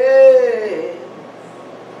life. Yes.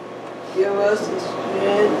 Give us the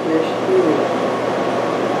strength, Yeshua,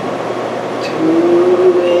 to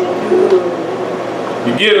endure.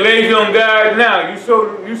 You get lazy on God now, you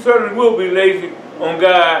certainly will be lazy on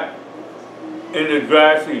God in the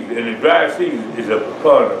dry season, and the dry season is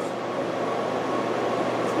upon us.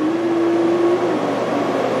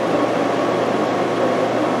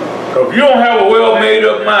 Because if you don't have a well made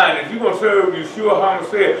up mind, if you're going to serve YESHUA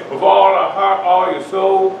HaMashiach with all your heart, all your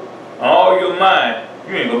soul, and all your mind,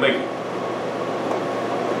 you ain't going to make it.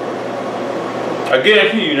 I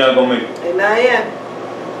guarantee you're not going to make it. Amen.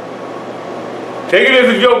 Take it as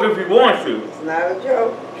a joke if you want to. It's not a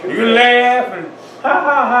joke. You can laugh and ha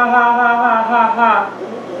ha ha ha ha ha ha.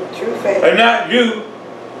 True fact. And not do.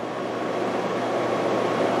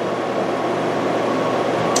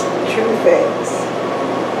 True facts.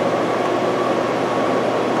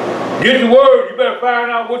 Get the word, you better find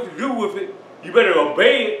out what to do with it. You better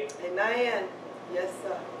obey it. Amen. Yes,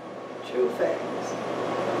 sir. True facts.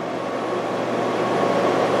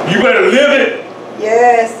 You better live it.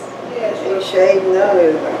 Yes. Yes. Ain't shade none of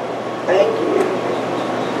it. Thank you.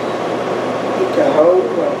 Get the whole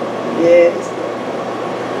way. Yes.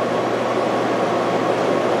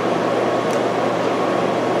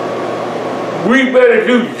 We better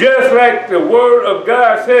do just like the word of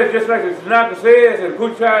God says, just like the Tanakh says, and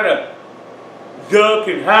quit trying to duck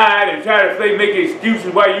and hide and try to make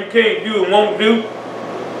excuses why you can't do and won't do.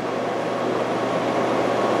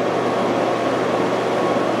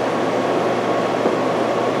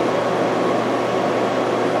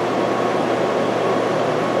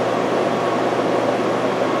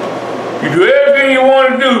 You do everything you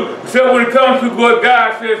want to do, except when it comes to what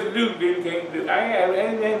God says to do, then you can't do it.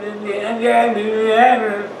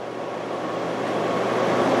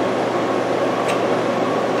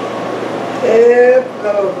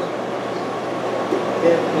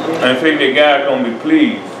 I think that God's going to be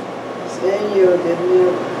pleased. Send your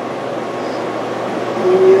deliverance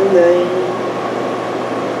in your name.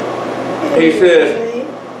 He says,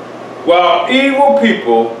 while evil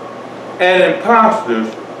people and impostors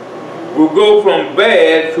will go from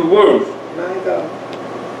bad to worse, My God.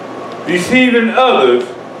 deceiving others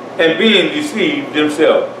and being deceived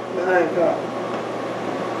themselves. My God.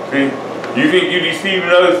 See, you think you're deceiving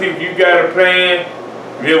others, think you got a plan?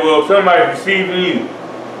 Yeah, well, somebody's deceiving you.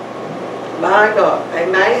 My God.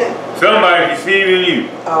 Amen. Somebody's deceiving you.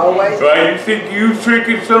 Always. Why you think you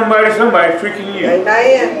tricking somebody, somebody's tricking you.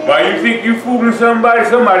 Amen. Why you think you fooling somebody,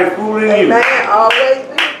 somebody's fooling you. Amen. Always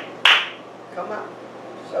be. Come on.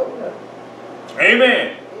 Show up.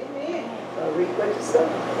 Amen. Amen. Read what you say.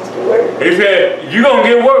 That's the word. He said, you're going to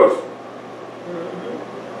get worse.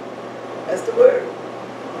 That's the word.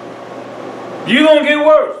 You're going to get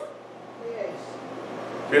worse. Yes.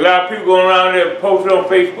 See, a lot of people going around there posting on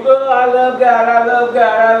Facebook, oh, I love God, I love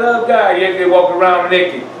God, I love God. Yet they walk around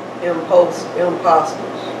naked. Imposters.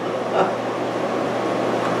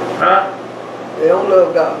 Huh? They don't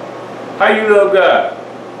love God. How you love God?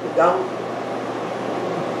 They don't.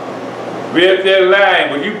 Be up there lying,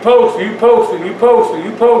 but you posting. And cussing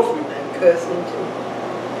too.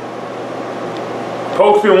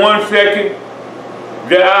 Posting 1 second,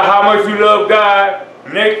 how much you love God.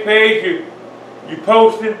 Next page, you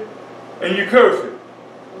posting and you cursing.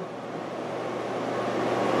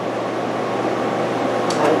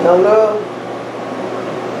 Ain't no love.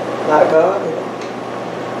 Not God.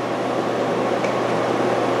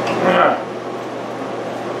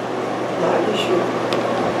 Not YESHUA.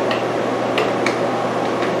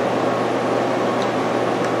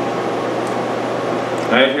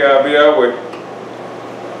 Thank you, I'll be our way.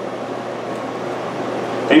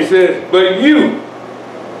 He says, but you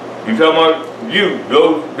talking about you,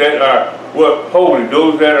 those that are holy,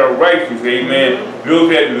 those that are righteous, amen, those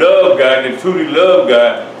that love God, that truly love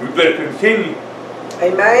God, we better continue.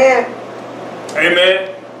 Amen.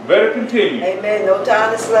 Amen. Better continue. Amen. No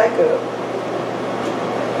time to slack up.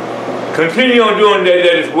 Continue on doing that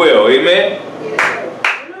as well, amen. Yes, sir.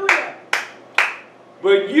 Hallelujah.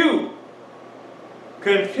 But you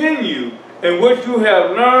continue in what you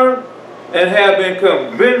have learned and have been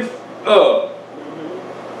convinced of,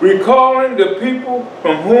 recalling the people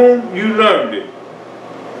from whom you learned it,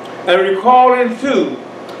 and recalling too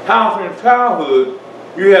how from childhood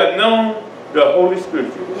you have known the Holy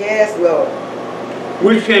Scripture, Yes, Lord.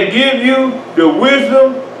 which can give you the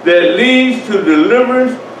wisdom that leads to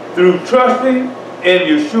deliverance through trusting in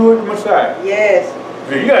Yeshua Messiah. Yes.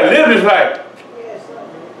 So you got to live this life. Yes, sir.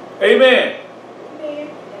 Amen. Amen.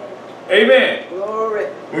 Amen. Glory.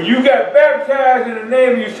 When you got baptized in the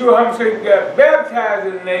name of Yeshua, I'm saying you got baptized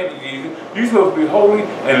in the name of Jesus, you're supposed to be holy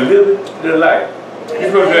and living the life. You're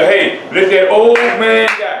supposed to say, hey, let that old man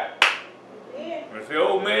die. Amen. When I say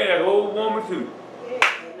old man, that's old woman too. Yes.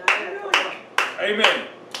 Hallelujah. Amen.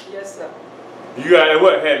 Yes, sir. You got to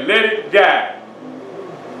what? Let it die.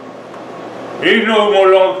 He's no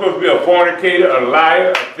longer supposed to be a fornicator, a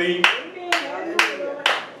liar, a thief,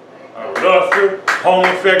 a luster,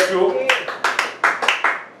 homosexual,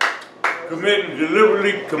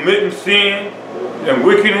 deliberately committing sin and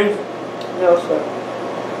wickedness. No, sir.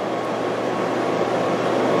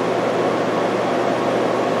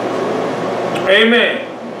 Amen.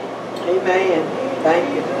 Amen. Thank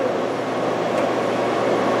you.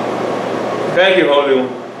 Thank you, Holy One.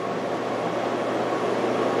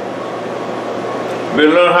 You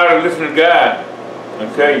better learn how to listen to God.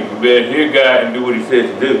 I tell you, you better hear God and do what He says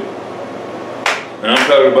to do. And I'm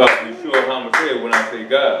talking about YESHUA HaMashiach when I say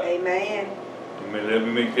God. Amen. Let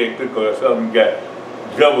me make that clear because something got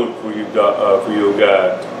doubled for your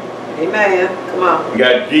God. Amen. Come on. You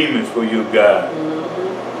got demons for your God.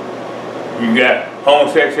 You got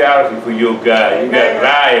homosexuality for your God. Amen. You got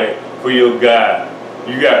liar for your God.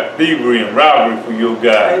 You got thievery and robbery for your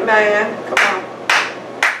God. Amen. Come on.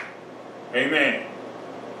 Amen.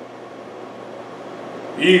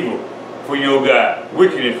 Evil for your God.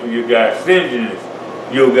 Wickedness for your God. Stinginess,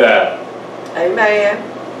 your God. Amen.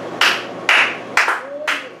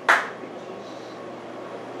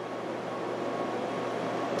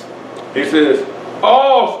 He says,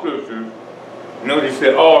 all scriptures, notice he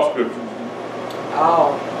said all scriptures,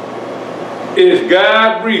 All. is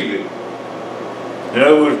God breathed. In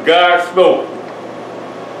other words, God spoke.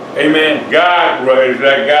 Amen. God wrote it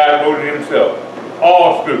like God wrote it himself.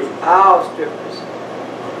 All scriptures. All scriptures.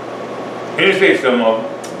 He didn't say some of them.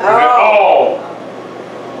 He said all.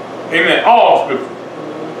 Amen. All scriptures.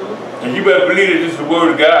 And you better believe that this is the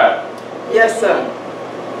word of God. Yes, sir.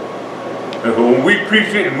 And when we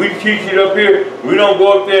preach it and we teach it up here, we don't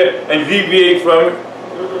go up there and deviate from it.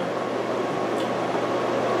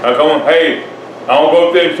 I come on, hey, I don't go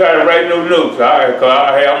up there and try to write no notes.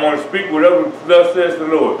 I'm going to speak whatever thus says the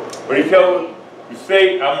Lord. But He tells me to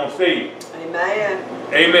say, I'm going to say it. Amen.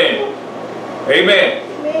 Amen. Amen.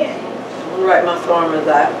 Amen. I'm going to write my sermons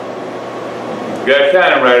out. You got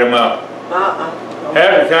time to write them out.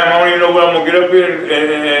 Half the time I don't even know what I'm going to get up here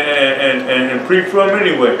and preach from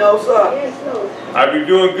anyway. No, sir. Yes, Lord. I'd be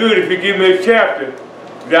doing good if you give me a chapter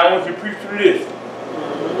that I want you to preach through this.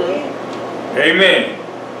 Amen.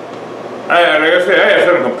 Like I said, I had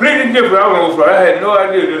something completely different. I had no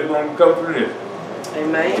idea this was going to come from this.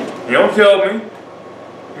 Amen. You don't tell me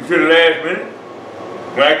until the last minute.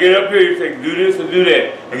 When I get up here, you say, do this or do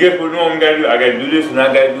that. And guess what Norman got to do? I got to do this and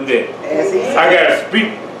I got to do that. As he said. I got to speak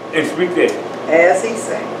and speak that. As he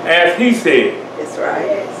said. As He said. That's right.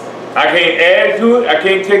 Yes. I can't add to it. I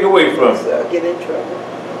can't take away from it. So get in trouble.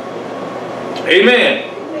 Amen.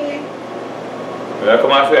 Amen. Like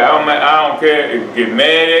I said, I don't care if you get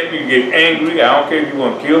mad at me, you get angry. I don't care if you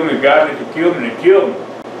want to kill me. If God needs to kill me, then kill me.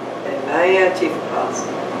 Amen, Chief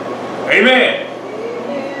Apostle. Amen.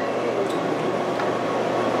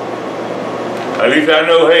 At least I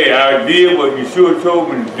know, hey, I did what YESHUA told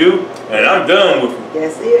me to do, and I'm done with it.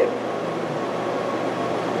 That's it.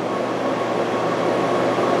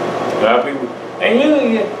 A lot of people, and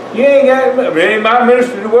you ain't got, it ain't my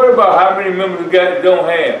ministry to worry about how many members God don't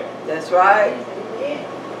have. That's right.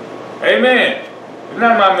 Amen. It's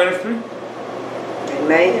not my ministry.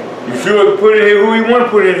 Amen. YESHUA can put in here who He want to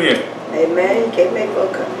put in here. Amen. You can't make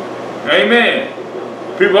folk come.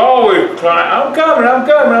 Amen. People always cry, I'm coming, I'm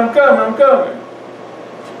coming, I'm coming, I'm coming.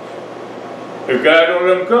 If God don't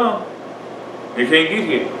let them come, they can't get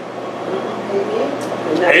here.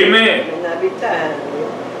 Amen. May not be time.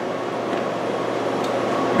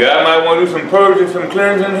 God might want to do some purging, some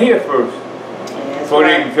cleansing here first, before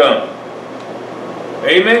they can come.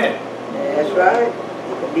 Amen. That's right. It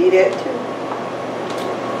could be that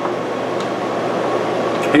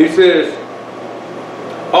too. He says,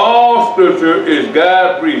 all scripture is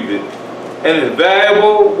God breathed and is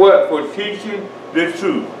valuable for teaching the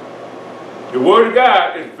truth. The word of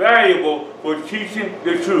God is valuable for teaching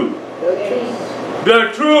the truth. The truth.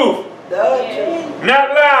 The truth. The truth. Not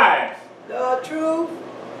lies. The truth.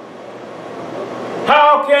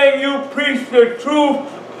 How can you preach the truth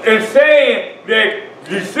and saying that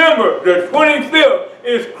December the 25th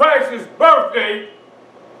is Christ's birthday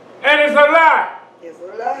and it's a lie? It's a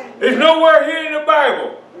lie. It's nowhere here in the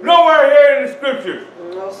Bible. Nowhere here in the scriptures.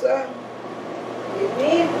 No, sir.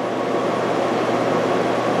 Amen.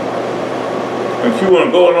 And you want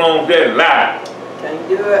to go along with that lie. Can't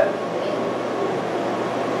do it.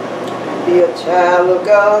 Be a child of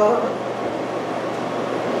God.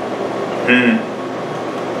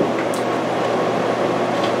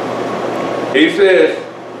 He says,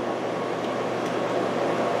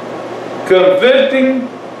 convicting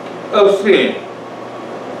of sin.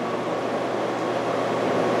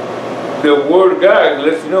 the word of God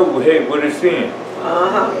lets you know, hey, what is sin.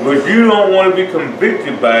 But you don't want to be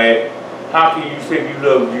convicted by it. How can you say you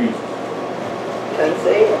love Jesus? Can't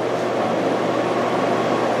say it.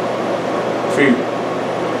 See,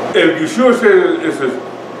 if Yeshua says it's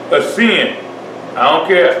a sin, I don't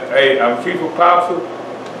care. Hey, I'm chief apostle.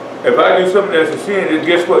 If I do something that's a sin, then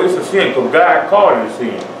guess what? It's a sin because God called it a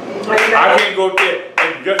sin. I can't go there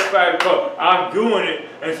and justify it because I'm doing it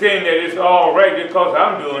and saying that it's all right because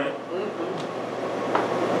I'm doing it.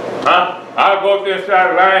 Huh? I'll go up there and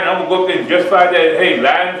start lying. I'm going to go up there and justify that, hey,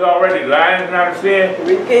 lying is all right. Lying is not a sin.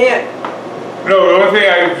 Repent. No, the only thing I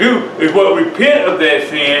can do is repent of that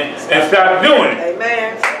sin and stop doing it.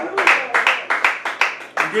 Amen.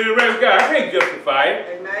 And get it right with God. I can't justify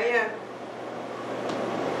it. Amen.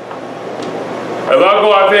 If I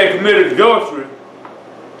go out there and commit adultery,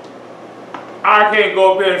 I can't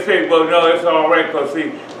go up there and say, well, no, it's all right, because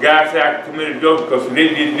see, God said I can commit adultery because they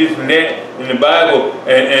did this and that in the Bible,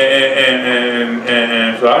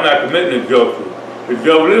 and so I'm not committing adultery. The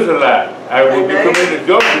devil is a lie. I will be committing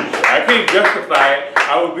adultery. I can't justify it.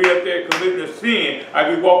 I will be up there committing a sin.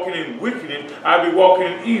 I'll be walking in wickedness. I'll be walking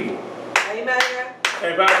in evil. Amen.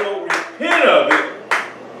 And if I don't repent of it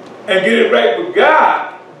and get it right with God,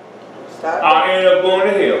 I'll end up going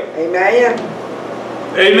to hell. Amen.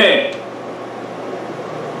 Amen.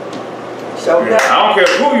 So I don't care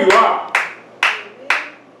who you are.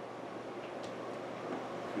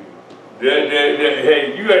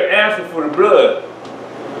 Hey, you got to answer for the blood.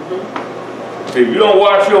 If you don't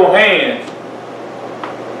wash your hands,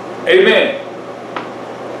 amen,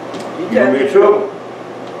 you're going to be in trouble.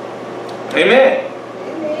 Amen.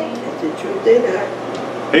 That's the truth in that.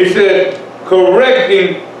 He said,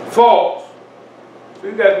 correcting faults. So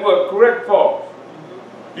you got what? Correct faults.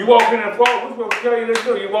 You walk in a fault, who's going to tell you to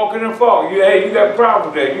do? You walk in a fault. Hey, you got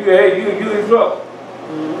problems there. You in trouble.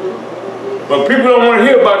 But people don't want to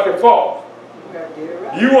hear about your faults.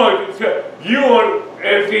 You want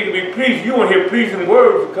everything to be pleased. You want to hear pleasing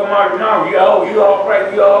words to come out of your mouth. You all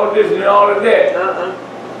right, you all this and all of that.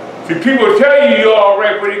 See, people tell you you're all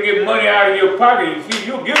right when they get money out of your pocket. You see,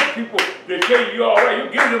 you give people that tell you you're all right,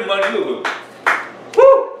 you give them money.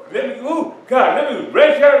 Woo! God, let me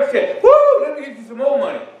wrench out the check. Woo! Let me get you some more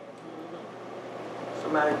money.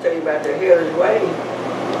 Somebody tell you about their healer's way.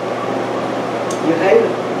 You hate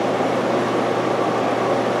them.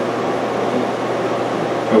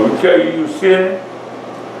 When we tell you you're sinning,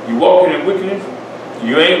 you're walking in wickedness,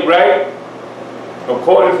 you ain't right,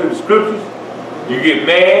 according to the scriptures, you get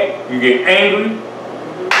mad, you get angry,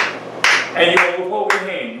 and you don't withhold your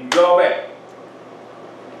hand, you draw back.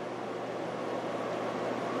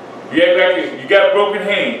 You act like you got broken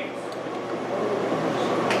hands.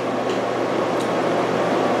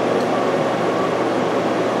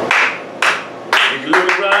 You look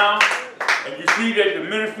around and you see that the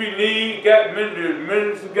ministry got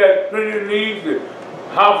plenty of needs, the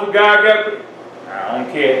house of God got plenty. I don't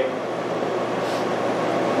care.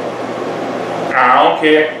 I don't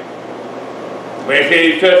care. When they say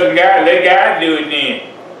you're trusting God, let God do it then.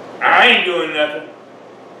 I ain't doing nothing.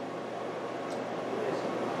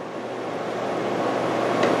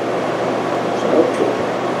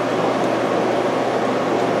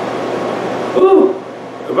 Ooh,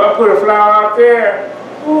 if I put a flower out there,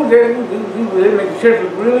 ooh, they make the church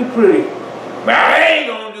look really pretty. But I ain't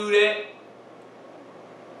gonna do that.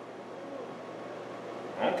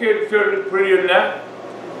 I don't care if the church looks pretty or not.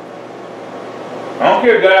 I don't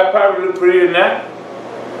care if God probably looks pretty or not.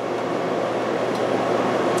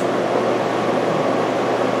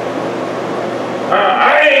 I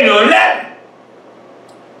ain't doing nothing.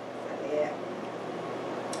 Yeah.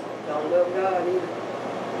 Don't love God either.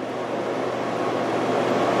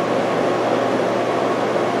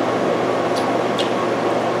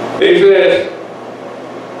 It says,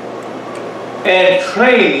 and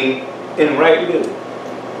training in right living.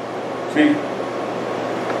 See?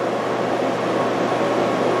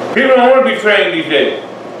 People don't want to be trained these days.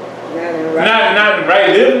 Not in right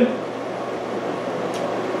living.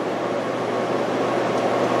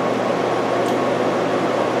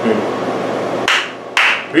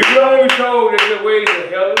 People don't want to be told that their ways are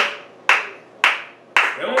hellish.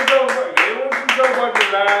 They don't want to talk about their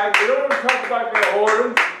lies. They don't want to talk about their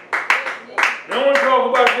whoredoms. They don't want to talk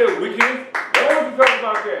about their wickedness. They don't want to talk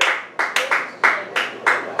about that.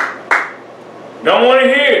 Don't want to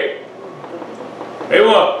hear it. They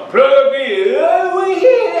want to plug up their ears. I don't want to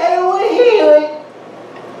hear it. I don't want to hear it.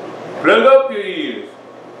 Plug up your ears.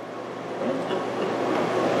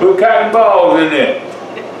 Put cotton balls in there.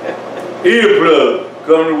 Earplug.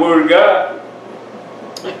 Come to the Word of God.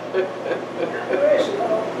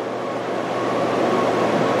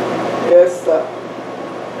 Yes, sir.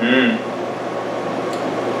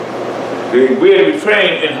 We have to be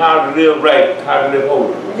trained in how to live right, how to live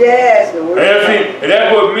holy. Yes, the word. And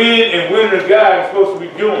that's what men and women of God are supposed to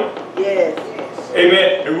be doing. Yes.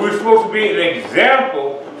 Amen. And we're supposed to be an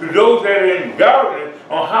example to those that are in darkness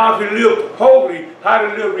on how to live holy, how to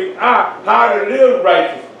live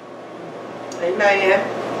righteous. Amen.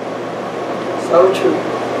 So true.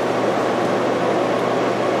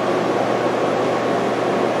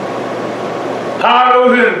 How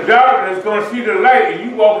those in darkness going to see the light and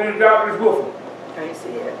you walking in darkness with them? Can't see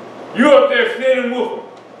it. You up there sinning with them.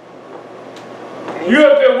 You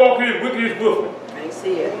up there walking in wickedness with them. Can't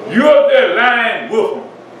see it. You up there lying with them.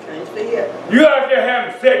 Can't see it. You out there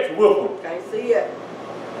having sex with them. Can't see it.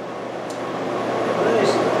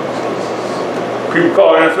 People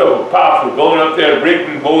call themselves apostles, going up there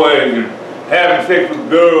raping boys and having sex with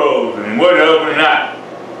girls and whatever not.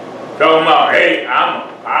 Talking about, hey, I'm an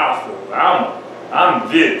apostle.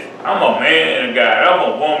 I'm this. I'm a man of God. I'm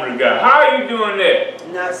a woman of God. How are you doing that?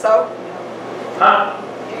 Not so. Huh?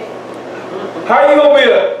 How you gonna be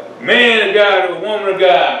a man of God or a woman of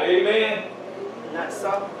God? Amen? Not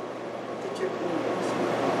so.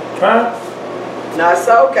 Huh? Not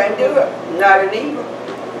so. Can't do it. Not an evil.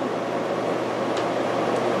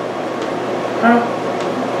 Huh?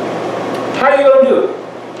 How you gonna do it?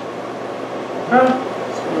 Huh?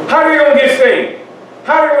 How are you gonna get saved?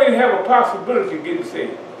 How do you even have a possibility of getting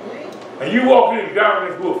saved? And you walk in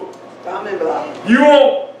darkness with them. Stumbling blocks. You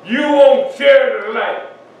won't share the light.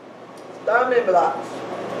 Stumbling blocks.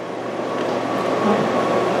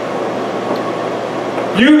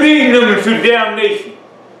 You leading them into damnation.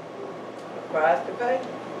 Price to pay.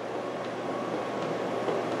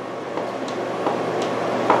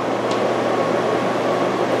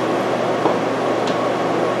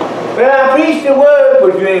 Well, I preach the word,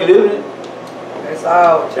 but you ain't living it. That's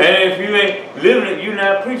all. And if you ain't living it, you're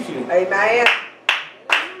not preaching it. Amen.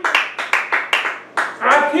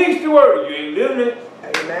 I teach the word, you ain't living it.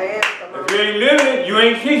 Amen. If you ain't living it, you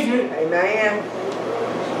ain't teaching it. Amen.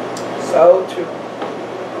 So true.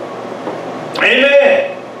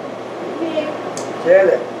 Amen. Tell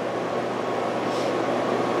it.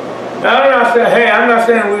 Now, I'm not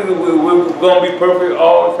saying we're going to be perfect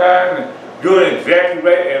all the time and doing exactly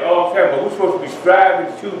right at all times, but we're supposed to be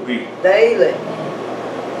striving to be. Daily.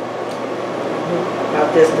 Not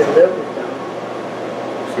just delivered though.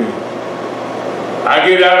 See, I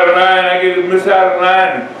get out of line, I get miss out of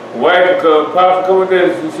line, and wife, Pastor come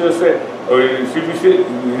there, she'll say, or she be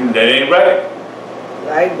sitting, that ain't right.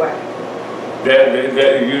 Likewise. That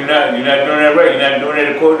you're not doing that right. You're not doing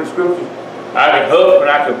that according to Scripture. I can huff and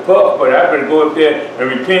I can puff, but I better go up there and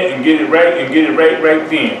repent and get it right right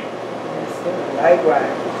then.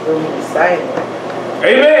 Likewise, doing the same way.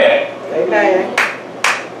 Amen. Amen.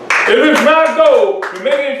 If it's my goal to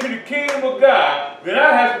make it into the kingdom of God, then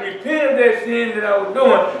I have to repent of that sin that I was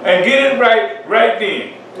doing and get it right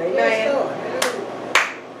then. Amen.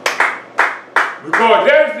 Because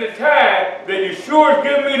that's the time that YESHUA is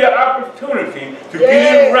giving me the opportunity to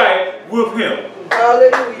get it right with Him.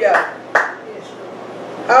 Hallelujah.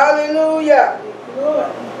 Hallelujah.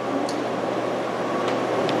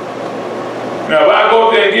 Now, if I go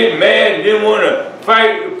up there and get mad and didn't want to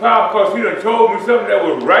fight the power because he done told me something that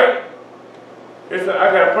was right, I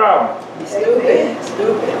got a problem. Stupid.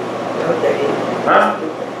 Stupid. Okay. Huh?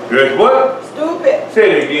 That's what? Stupid.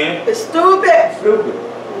 Say it again. It's stupid. Stupid.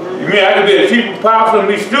 You mean I can be a chief apostle and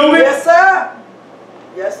be stupid? Yes, sir.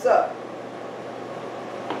 Yes, sir.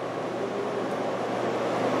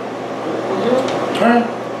 Huh?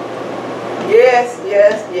 Yes,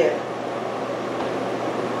 yes, yes.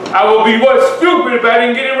 I would be what? Stupid if I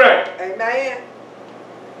didn't get it right. Amen.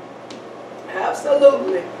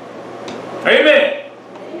 Absolutely. Amen.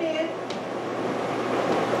 Amen.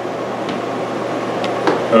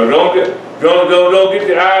 So don't get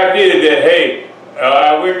the idea that, hey,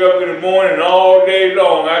 I wake up in the morning and all day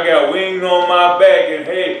long I got wings on my back and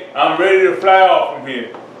hey, I'm ready to fly off from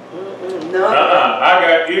here. No. I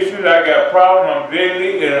got issues, I got problems, I'm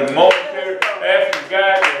daily and a momentary asking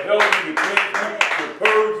God to help me, to cleanse me, to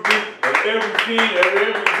purge me of every sin, of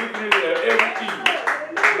every weakness, of every evil.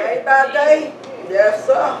 Day by day. Yes,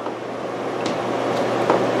 sir.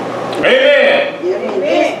 Amen. Give me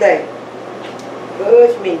this day.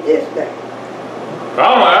 Purge me this day.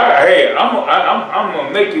 I'm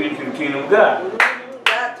gonna make it into the kingdom of God.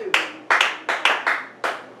 Got to.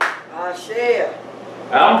 I shall.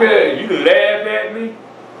 I don't care. You can laugh at me,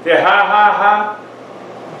 say ha ha ha.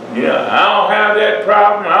 Yeah, I don't have that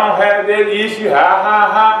problem. I don't have that issue. Ha ha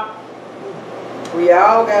ha. We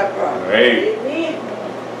all got problems. Hey. Amen.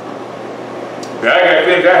 I got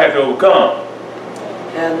things I have to overcome.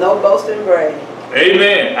 And no boasting and bragging.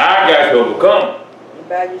 Amen. I got to overcome. You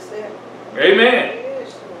by yourself. Amen.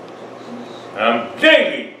 I'm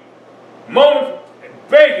daily, moments,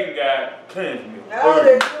 begging God, cleanse me.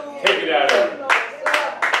 Take it out of me.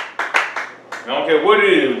 I don't care what it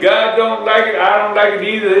is. If God don't like it, I don't like it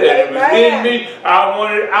either. And if it's in me, I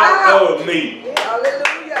want it out of me.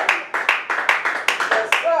 Hallelujah.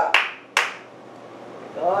 That's up.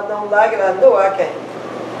 God don't like it, I know I can't.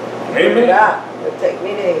 Amen. Take it out. It'll take me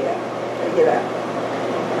to hell. Take it out.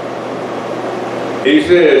 He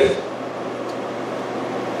says,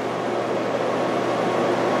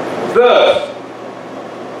 thus,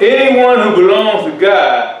 anyone who belongs to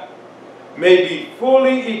God may be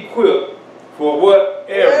fully equipped for what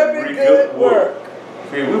every good work.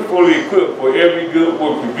 See, we're fully equipped for every good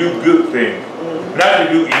work to do good things. Not to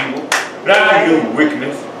do evil, not to do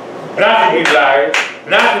wickedness, not to be liars,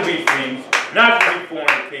 not to be thieves, not to be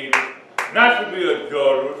fornicators, not to be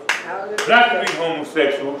adulterers, not to be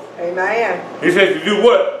homosexuals. Amen. He says to do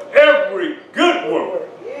what? Every good work.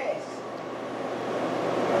 Yes.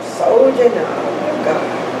 A soldier now of God.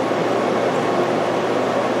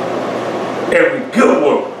 Every good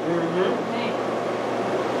work.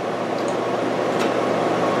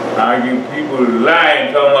 I get people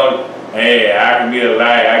lying, talking about, hey, I can be a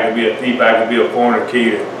liar, I can be a thief, I can be a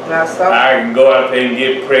fornicator. I can go out there and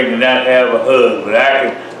get pregnant and not have a husband. I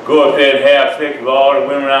can go up there and have sex with all the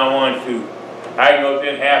women I want to. I can go up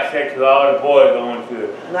there and have sex with all the boys I want to.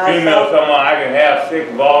 Females, someone I can have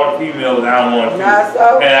sex with all the females I want to.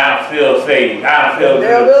 And I'm still saved. I'm still good.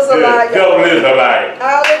 The devil is a liar.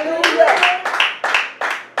 Hallelujah.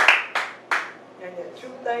 And the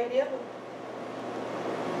truth ain't in them.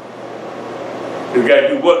 You got to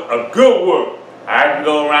do what? A good work. I can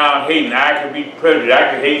go around hating. I can be prejudiced.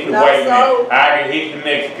 I can hate the white man. I can hate the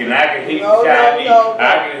Mexican. I can hate the Chinese.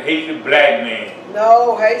 I can hate the black man.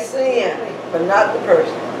 No, hate sin, but not the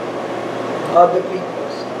person. Other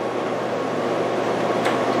people's.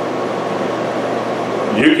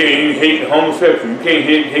 You can't even hate the homosexual. You can't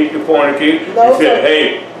hate the fornicator. No, you said,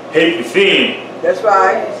 hey, hate the sin. That's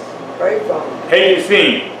right. Pray for them. Hate the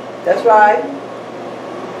sin. That's right.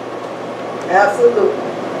 Absolutely.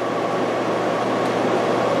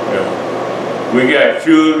 Yeah. We got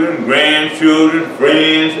children, grandchildren,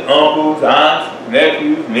 friends, uncles, aunts,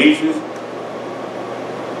 nephews, nieces.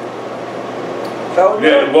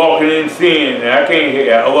 That walking in sin, and I can't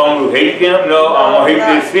hate. I want to hate them. No, I'm gonna hate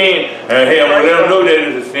this sin, and hey, I'm gonna let them know that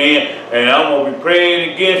it's a sin, and I'm gonna be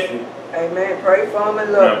praying against it. Amen. Pray for them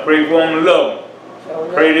and love them. Pray for them and love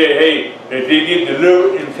them. Pray that hey, that they get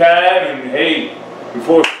delivered in time, and hey,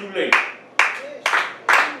 before it's too late.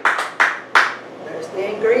 That's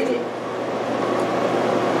the ingredient.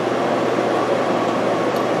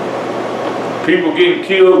 People getting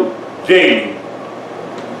killed daily.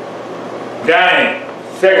 Dying,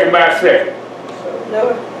 second by second.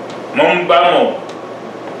 Moment by moment.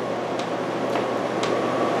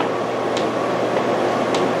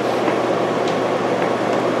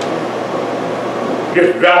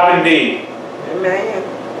 Just dropping dead. Amen.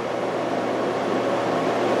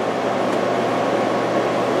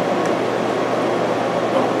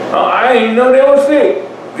 I didn't know they were sick.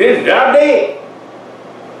 Just drop dead.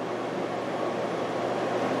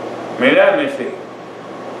 May not be sick.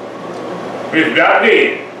 Just drop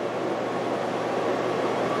dead.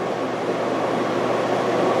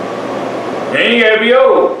 They ain't gotta be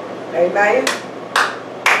old. Amen.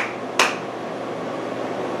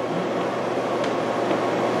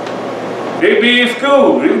 They be in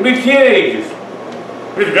school. They be teenagers.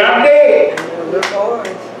 Just drop dead. Little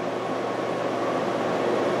boys.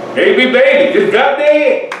 They be babies. Just drop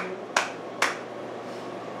dead.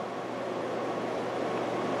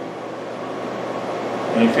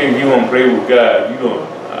 And you think you want to pray with God, you going,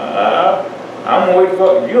 I'm going to wait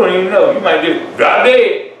for you. Don't even know. You might just drop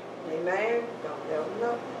dead. Amen. Don't ever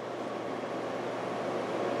know.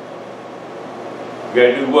 You got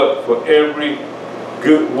to do what? For every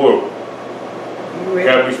good work. You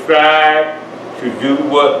got to strive to do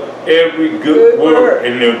what? Every good work.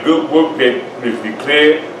 And the good work that is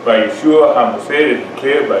declared by YESHUA, HaMashiach, is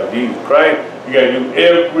declared by Jesus Christ. You got to do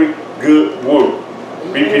every good work.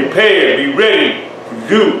 Be prepared. Be ready.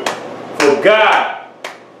 Do for God.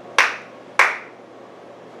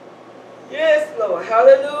 Yes, Lord.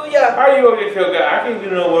 Hallelujah. How you going to tell God, I can't do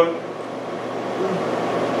no work?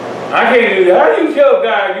 I can't do that. How do you tell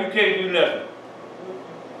God you can't do nothing?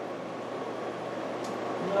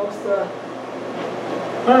 No, sir.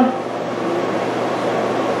 Huh?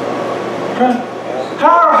 Huh?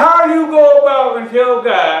 How do you go about and tell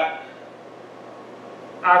God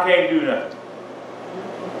I can't do nothing?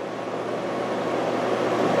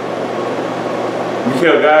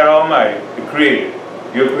 tell God Almighty, the Creator,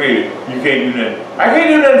 your Creator, you can't do nothing. I can't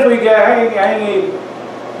do nothing for you, God. I ain't able.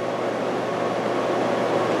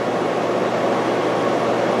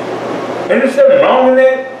 And there's something wrong with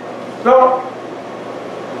that thought?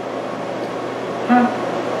 Huh?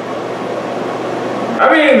 I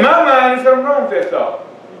mean, in my mind, there's something wrong with that thought.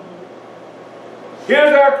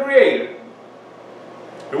 Here's our Creator,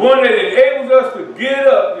 the one that enables us to get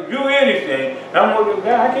up, to do anything. And I'm going to go,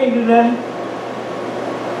 God, I can't do nothing.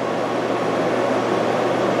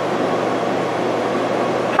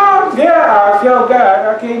 How dare I tell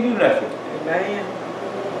God I can't do nothing? Amen.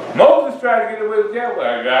 Moses tried to get away with that way.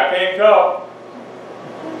 I can't talk.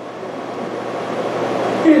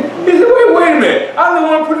 He said, wait a minute. I'm the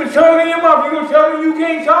one who put the tongue in your mouth. You going to tell me you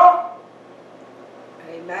can't talk?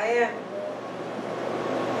 Amen.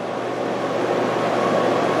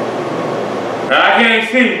 Now I can't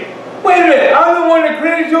see. Wait a minute. I'm the one that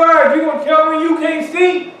created your eyes. You going to tell me you can't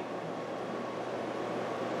see?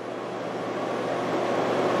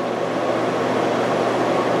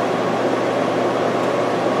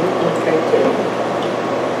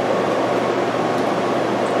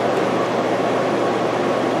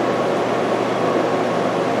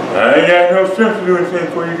 I ain't got no sense to do anything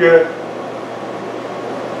for you guys.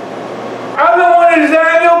 I'm the one that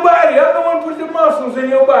designed your body. I'm the one that put the muscles in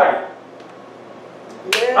your body.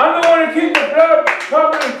 Yeah. I'm the one that keeps the blood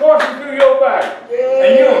pumping and coursing through your body. Yeah.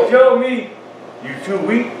 And you don't tell me you too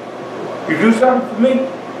weak. You do something for me?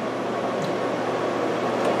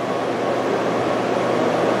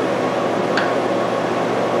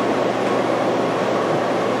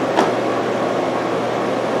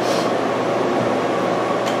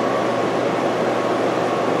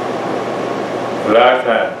 A lot of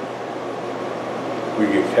times, we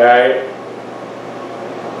get tired.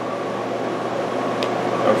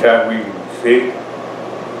 Sometimes we get sick.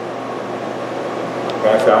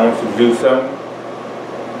 God said, I want you to do something.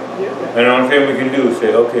 Yeah. And the only thing we can do is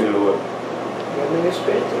say, okay, Lord, Give me the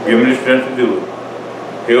strength to give me the strength to do it.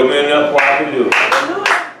 Heal me enough where I can do it.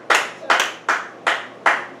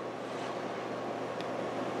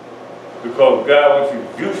 Because God wants you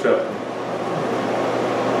to do something.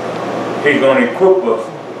 He's going to equip us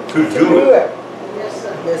to do it. Yes,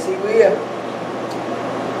 sir. Yes, He will.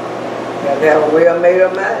 Got to have a well-made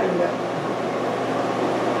up mind.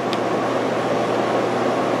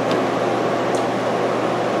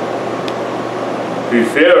 See,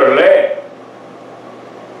 Sarah laughed.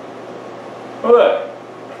 What?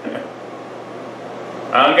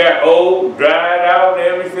 I got old, dried out and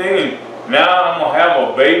everything, and now I'm going to have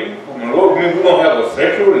a baby. We're going to have a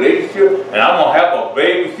sexual relationship, and I'm going to have a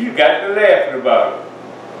baby. She got to laughing about it.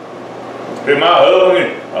 Then my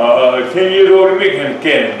husband, 10 years older than me,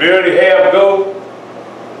 can barely have go,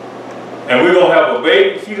 and we're going to have a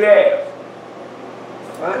baby. She laughed.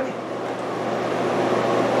 Funny.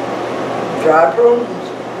 Dry prunes.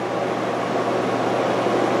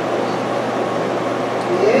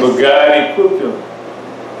 Yes. But God equipped him.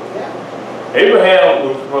 Yeah. Abraham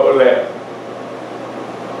was supposed to laugh.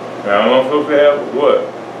 Now I'm supposed to have what? A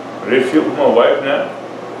relationship with my wife now?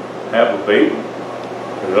 Have a baby?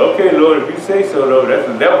 Said, okay, Lord, if you say so, though, that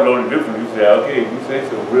was the only difference. You say, okay, if you say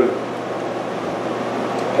so, really.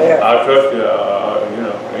 Yeah. I trust you, you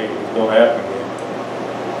know, hey, it's going to happen again.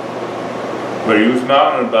 But he was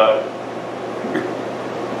smiling about it.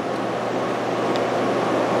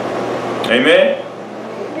 Amen?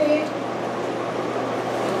 Amen.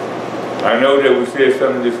 I know that we said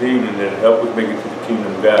something this evening that help us make it to the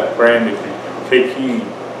kingdom of God, praying that you take heed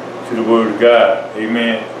to the word of God.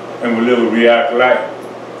 Amen. And we live a react life.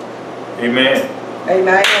 Amen.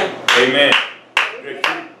 Amen. Amen.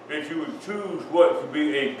 That you would choose what to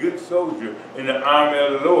be a good soldier in the army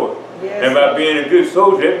of the Lord. Yes. And by being a good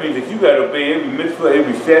soldier, that means that you got to obey every mitzvah,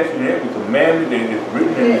 every statute, and every commandment that is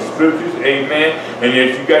written in the scriptures. Amen. And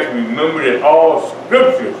that you got to remember that all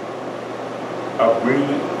scriptures are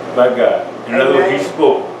breathed by God. In other words, He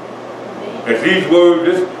spoke. That these words,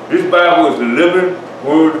 this Bible is the living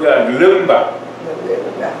word of God, the living Bible. The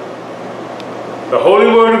living Bible. The holy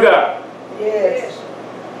word of God. Yes.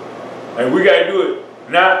 And we got to do it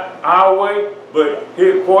not our way, but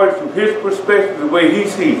according to His perspective, the way He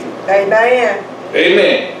sees it. Amen.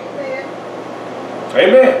 Amen.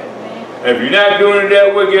 Amen. And if you're not doing it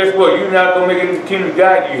that way, guess what? You're not going to make it into the kingdom of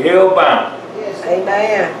God. You're hell bound. Yes.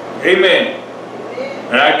 Amen. Amen.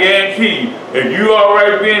 And I guarantee you, if you're all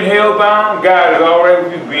right being hell bound, God is all right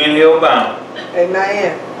with you being hell bound.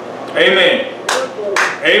 Amen. Amen.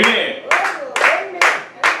 Amen.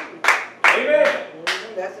 Amen.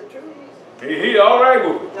 That's the truth. He's all right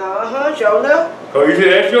with it. Sure enough. So He said,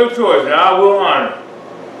 that's your choice, and I will honor it.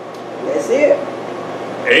 That's it.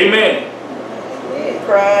 Amen.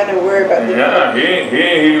 Crying and worried about this. Nah, he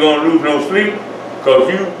ain't gonna lose no sleep because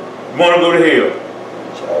you want to go to hell.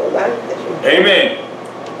 Amen.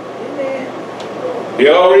 Amen. He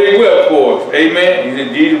already wept for us. Amen. He said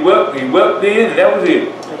Jesus wept. He wept then, and that was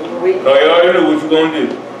it. So you already know what you're going to do.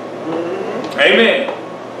 Amen.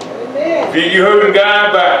 Amen. See, you hurting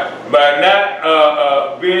God by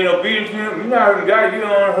not being obedient to Him. You're not hurting God. You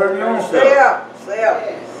don't hurt your own self. Stay up. Stay up.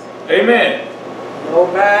 Amen.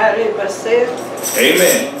 Nobody but self.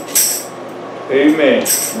 Amen. Amen.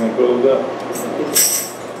 You want to close up?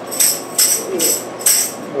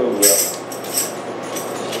 Close up.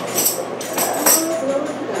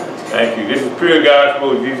 Thank you. This is Pure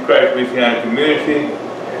Gospel of Jesus Christ Messianic Community.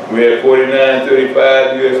 We're at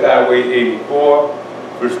 4935 U.S. Highway 84,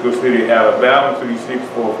 Frisco City, Alabama,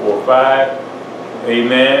 36445.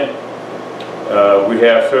 Amen. We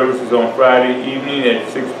have services on Friday evening at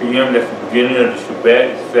 6 p.m. That's the beginning of the Shabbat,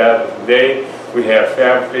 the Sabbath day. We have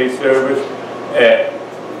Sabbath day service at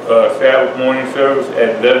Sabbath morning service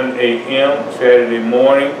at 11 a.m. Saturday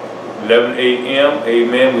morning, 11 a.m.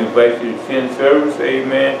 Amen. We invite you to attend service.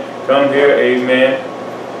 Amen. Come here. Amen.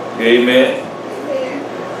 Amen.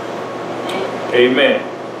 Amen.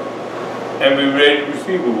 And be ready to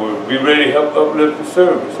receive a word. Be ready to help uplift the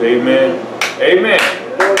service. Amen. Amen.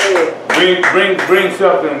 Bring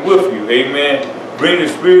something with you. Amen. Bring the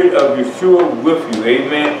spirit of Yeshua with you.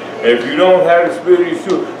 Amen. If you don't have the spirit of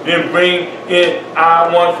Yeshua, then bring in, I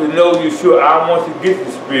want to know Yeshua. I want to get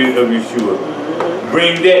the spirit of Yeshua.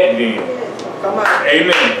 Bring that then. Come on.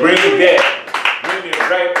 Amen. Bring that. Bring the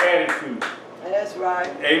right attitude. That's right.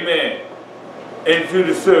 Amen. Into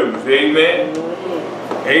the service. Amen.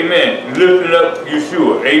 Amen. Lifting up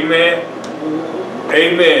Yeshua. Amen.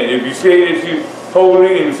 Amen. If you say that you're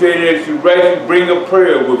holy and you say that you're righteous, bring a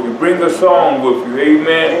prayer with you. Bring a song with you.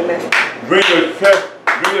 Amen. Amen. Bring a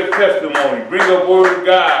testimony. Bring a word of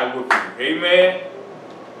God with you. Amen.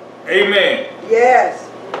 Amen. Yes.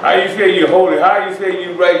 How you say you're holy? How you say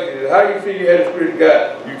you're righteous? How you say you have the Spirit of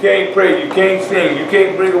God? You can't pray. You can't sing. You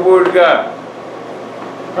can't bring a word of God.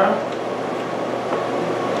 Huh?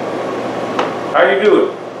 How you do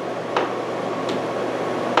it?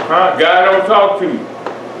 Huh? God don't talk to you.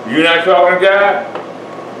 You're not talking to God?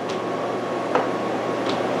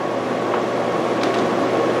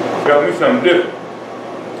 Tell me something different.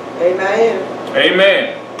 Amen.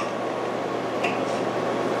 Amen.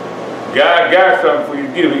 God got something for you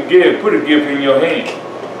to give. He put a gift in your hand.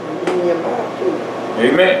 In your mouth too.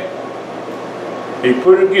 Amen. He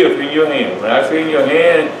put a gift in your hand. When I say in your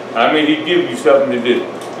hand, I mean He gives you something to do.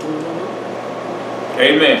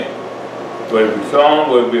 Amen. Whether it be a song,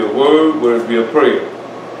 whether it be a word, whether it be a prayer.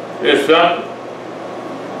 There's something.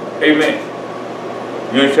 Amen.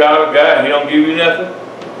 You're a child of God, He don't give you nothing.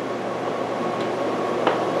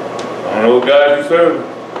 I don't know what God you serve.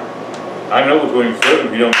 I know which one you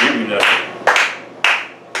serve, He don't give you nothing.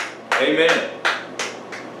 Amen.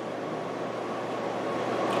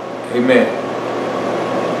 Amen.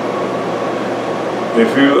 If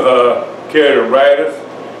you care to write us,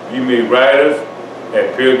 you may write us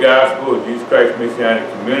at Pure Gospel of Jesus Christ Messianic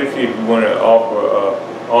Community. If you want to offer an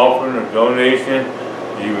offering or donation,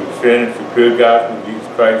 you can send it to Pure Gospel of Jesus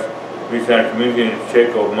Christ Messianic Community in a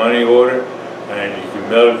check or money order. And you can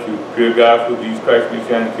mail it to Pure Gospel of Jesus Christ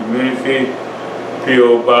Messianic Community,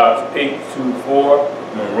 P.O. Box 824,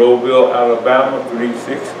 Monroeville, Alabama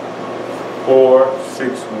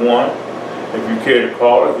 36461. If you care to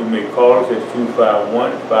call us, you may call us at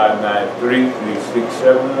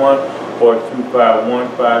 251-593-3671 or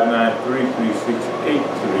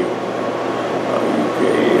 251-593-3683.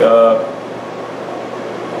 Okay,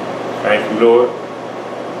 thank you, Lord.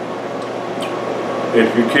 If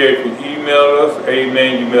you care to email us,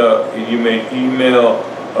 amen, you may email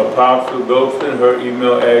Apostle Golson. Her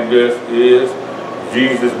email address is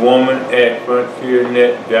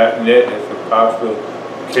JesusWoman@frontiernet.net. That's Apostle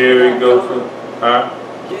Carrie Golson. Huh?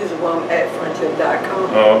 JesusWoman@frontier.com.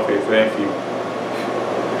 Oh, okay, thank you.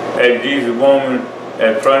 At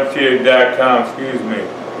JesusWoman@frontier.com, excuse me.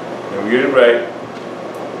 Let me get it right.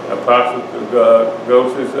 Apostle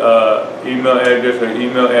Golson's email address, her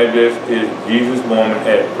email address is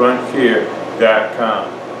JesusWoman@frontier.com.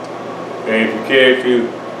 And if you care to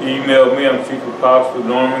email me, I'm Chief Apostle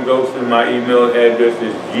Norman Golson. My email address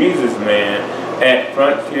is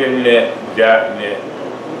JesusMan@frontiernet.net.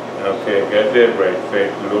 Okay, got that right.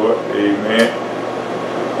 Thank you, Lord. Amen.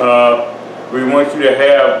 We want you to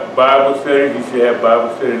have Bible studies. You should have Bible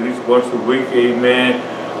study at least once a week. Amen.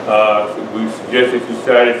 We suggest that you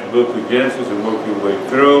start at the book of Genesis and work your way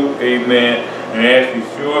through. Amen. And ask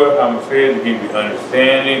Yeshua, I'm saying, to give you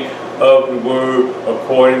understanding of the word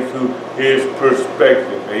according to his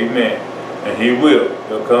perspective. Amen. And he will.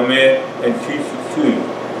 He'll come in and teach it to you.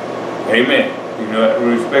 Amen. You know, in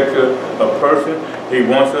respect to a person, he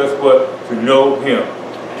wants us what? To know him.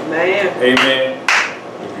 Amen. Amen.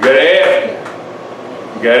 You gotta ask him.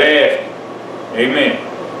 You gotta ask him. Amen.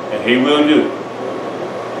 And he will do.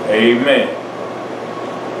 Amen.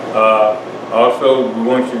 Also, we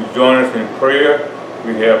want you to join us in prayer.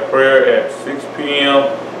 We have prayer at 6 p.m.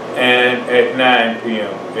 and at 9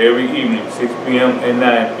 p.m. every evening, 6 p.m. and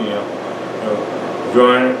 9 p.m.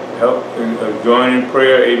 Join in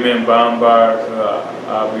prayer. Amen. Bound by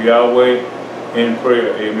Yahweh in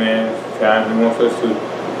prayer. Amen. It's time he wants us to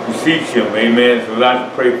beseech him. Amen. There's a lot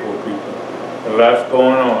to pray for, people. A lot's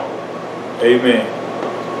going on. Amen.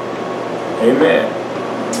 Amen.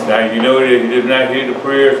 Now you know that he does not hear the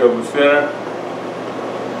prayers of a sinner.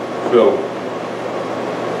 So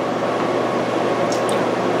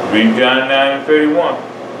read John 9:31.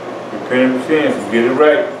 Repent of your sins and get it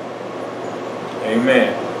right. Amen.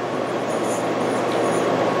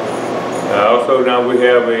 Also now we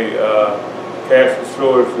have a casket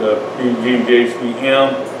stores, PGJCM,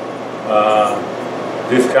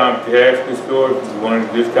 discount casket stores. If you want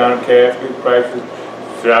a discounted casket prices,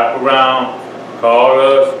 shop around, call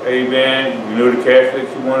us, amen. You know the casket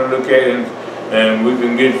you want to look at, and we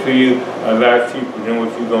can get it to you a lot cheaper than what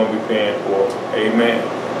you're going to be paying for. Amen.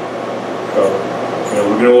 So, you know,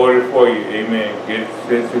 we're going to order it for you. Amen. Get it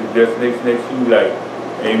sent to the destination that you like.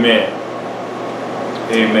 Amen.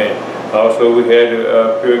 Amen. Also, we had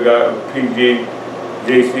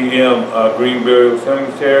PGJCM Greenberry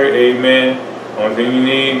Cemetery. Amen. Only thing you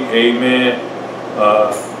need, amen.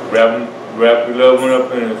 Wrap your loved one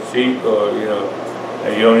up in a sheet, or you know,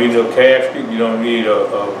 and you don't need no casket. You don't need a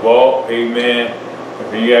vault. Amen. The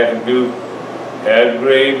thing you got to do, have a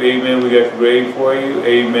grave. Amen. We got the grave for you.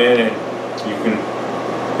 Amen. And you can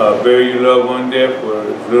bury your loved one there for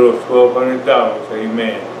as little as $1,200.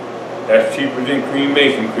 Amen. That's cheaper than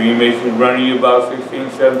cremation. Cremation is running you about $1,600,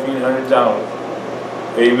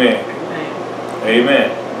 $1,700. Amen. Amen.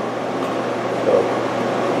 So,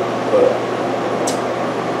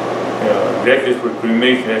 you know, that's just for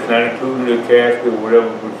cremation. That's not including the casket or whatever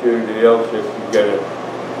material else that you gotta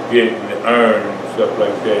get in the urn and stuff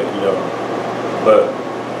like that. You know, but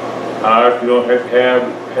ours, you don't have to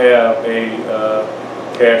have a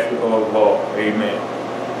casket or a vault. Amen.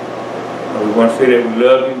 We want to say that we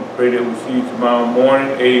love you. We pray that we see you tomorrow morning.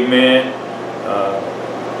 Amen.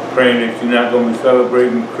 Praying that you're not going to be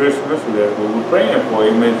celebrating Christmas. So that's what we're praying for.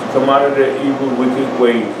 Amen. To come out of their evil, wicked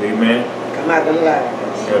ways. Amen. Come out of the lives.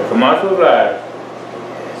 Yeah, come out those lives.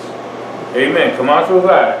 Amen. Come out those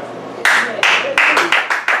lives.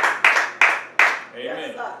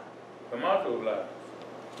 Amen. Come out those lives.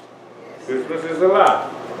 Christmas is a lie.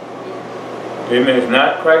 Amen. It's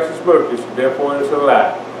not Christ's birthday, so therefore it's a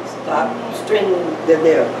lie. Stop stringing the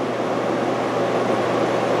devil.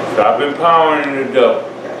 Stop empowering the devil.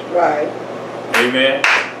 That's right. Amen.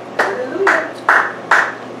 Hallelujah.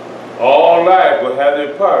 All lives will have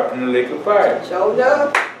their part in the lake of fire. Showed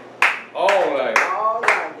up. All lives. All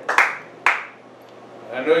lives.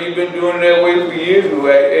 I know you've been doing that way for years,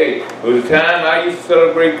 but hey, there was a time I used to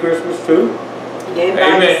celebrate Christmas too.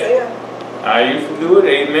 Amen. I used to do it,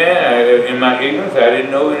 amen. In my ignorance, I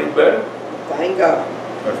didn't know any better. Thank God.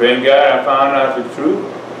 And thank God I found out the truth.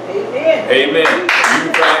 Amen. Amen.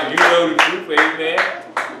 You know the truth, amen.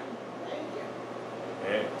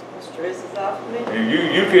 Yeah. Stress is off me. And you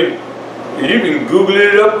can Google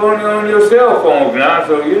it up on your cell phone now,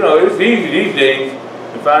 so you know it's easy these days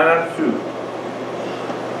to find out the truth.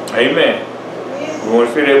 Amen. We want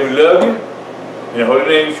to say that we love you. In the holy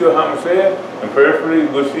name of YESHUA HaMashiach, and prayerfully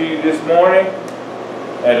we'll see you this morning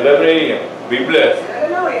at 11 a.m. Be blessed.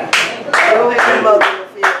 Hallelujah. Go ahead, Mother.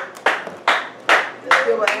 Let's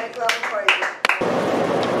give a hand clap of praise.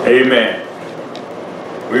 Amen.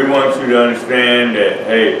 We want you to understand that,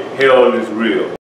 hey, hell is real.